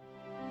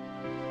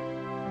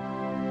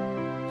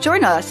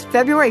 Join us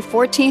February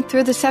 14th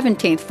through the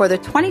 17th for the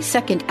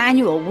 22nd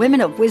Annual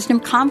Women of Wisdom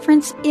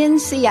Conference in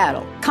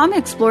Seattle. Come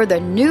explore the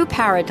new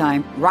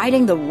paradigm,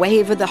 riding the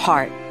wave of the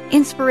heart.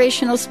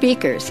 Inspirational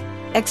speakers,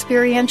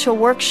 experiential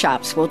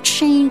workshops will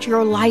change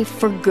your life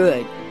for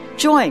good.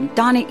 Join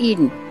Donna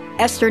Eden,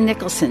 Esther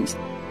Nicholson,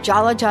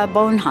 Jalaja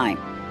Bonheim,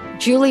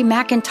 Julie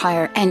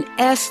McIntyre, and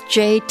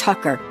S.J.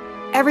 Tucker.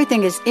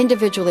 Everything is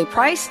individually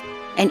priced,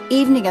 and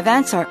evening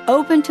events are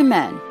open to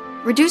men.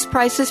 Reduced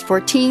prices for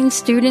teens,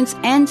 students,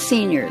 and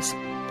seniors.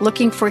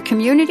 Looking for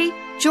community?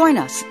 Join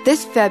us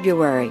this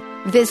February.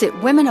 Visit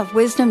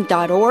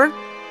womenofwisdom.org.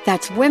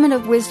 That's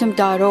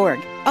womenofwisdom.org.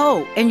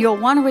 Oh, and you'll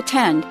want to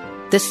attend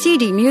the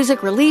CD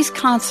Music Release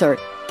Concert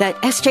that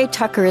S.J.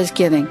 Tucker is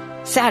giving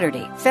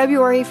Saturday,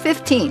 February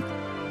 15th.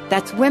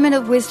 That's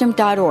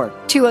womenofwisdom.org,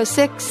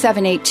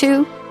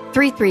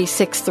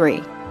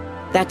 206-782-3363.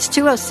 That's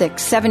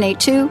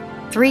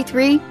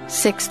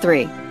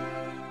 206-782-3363.